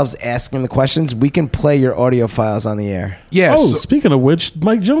yourselves asking the questions, we can play your audio files on the air. Yeah. Oh, so- speaking of which,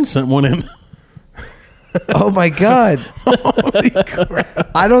 Mike Jones sent one in. Oh my God! Holy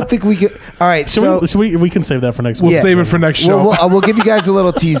crap! I don't think we could. All right, so we can save that for next we'll week. save it for next show. We'll give you guys a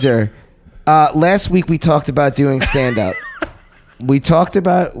little teaser. Last week we talked about doing stand up. We talked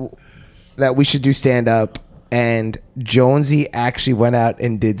about that we should do stand up, and Jonesy actually went out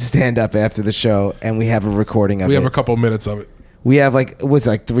and did stand up after the show, and we have a recording of we it. have a couple minutes of it. We have like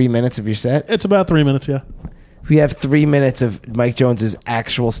 3 minutes of your set. It's about 3 minutes, yeah. We have 3 minutes of Mike Jones's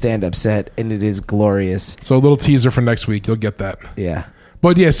actual stand up set, and it is glorious. So a little teaser for next week. You'll get that. Yeah.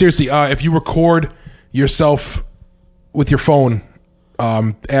 But yeah, seriously, if you record yourself with your phone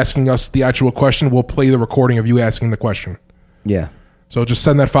asking us the actual question, we'll play the recording of you asking the question. Yeah. So just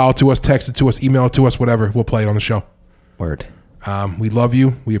send that file to us, text it to us, email it to us, whatever. We'll play it on the show. Word. We love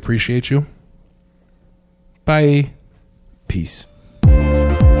you. We appreciate you. Bye. Peace.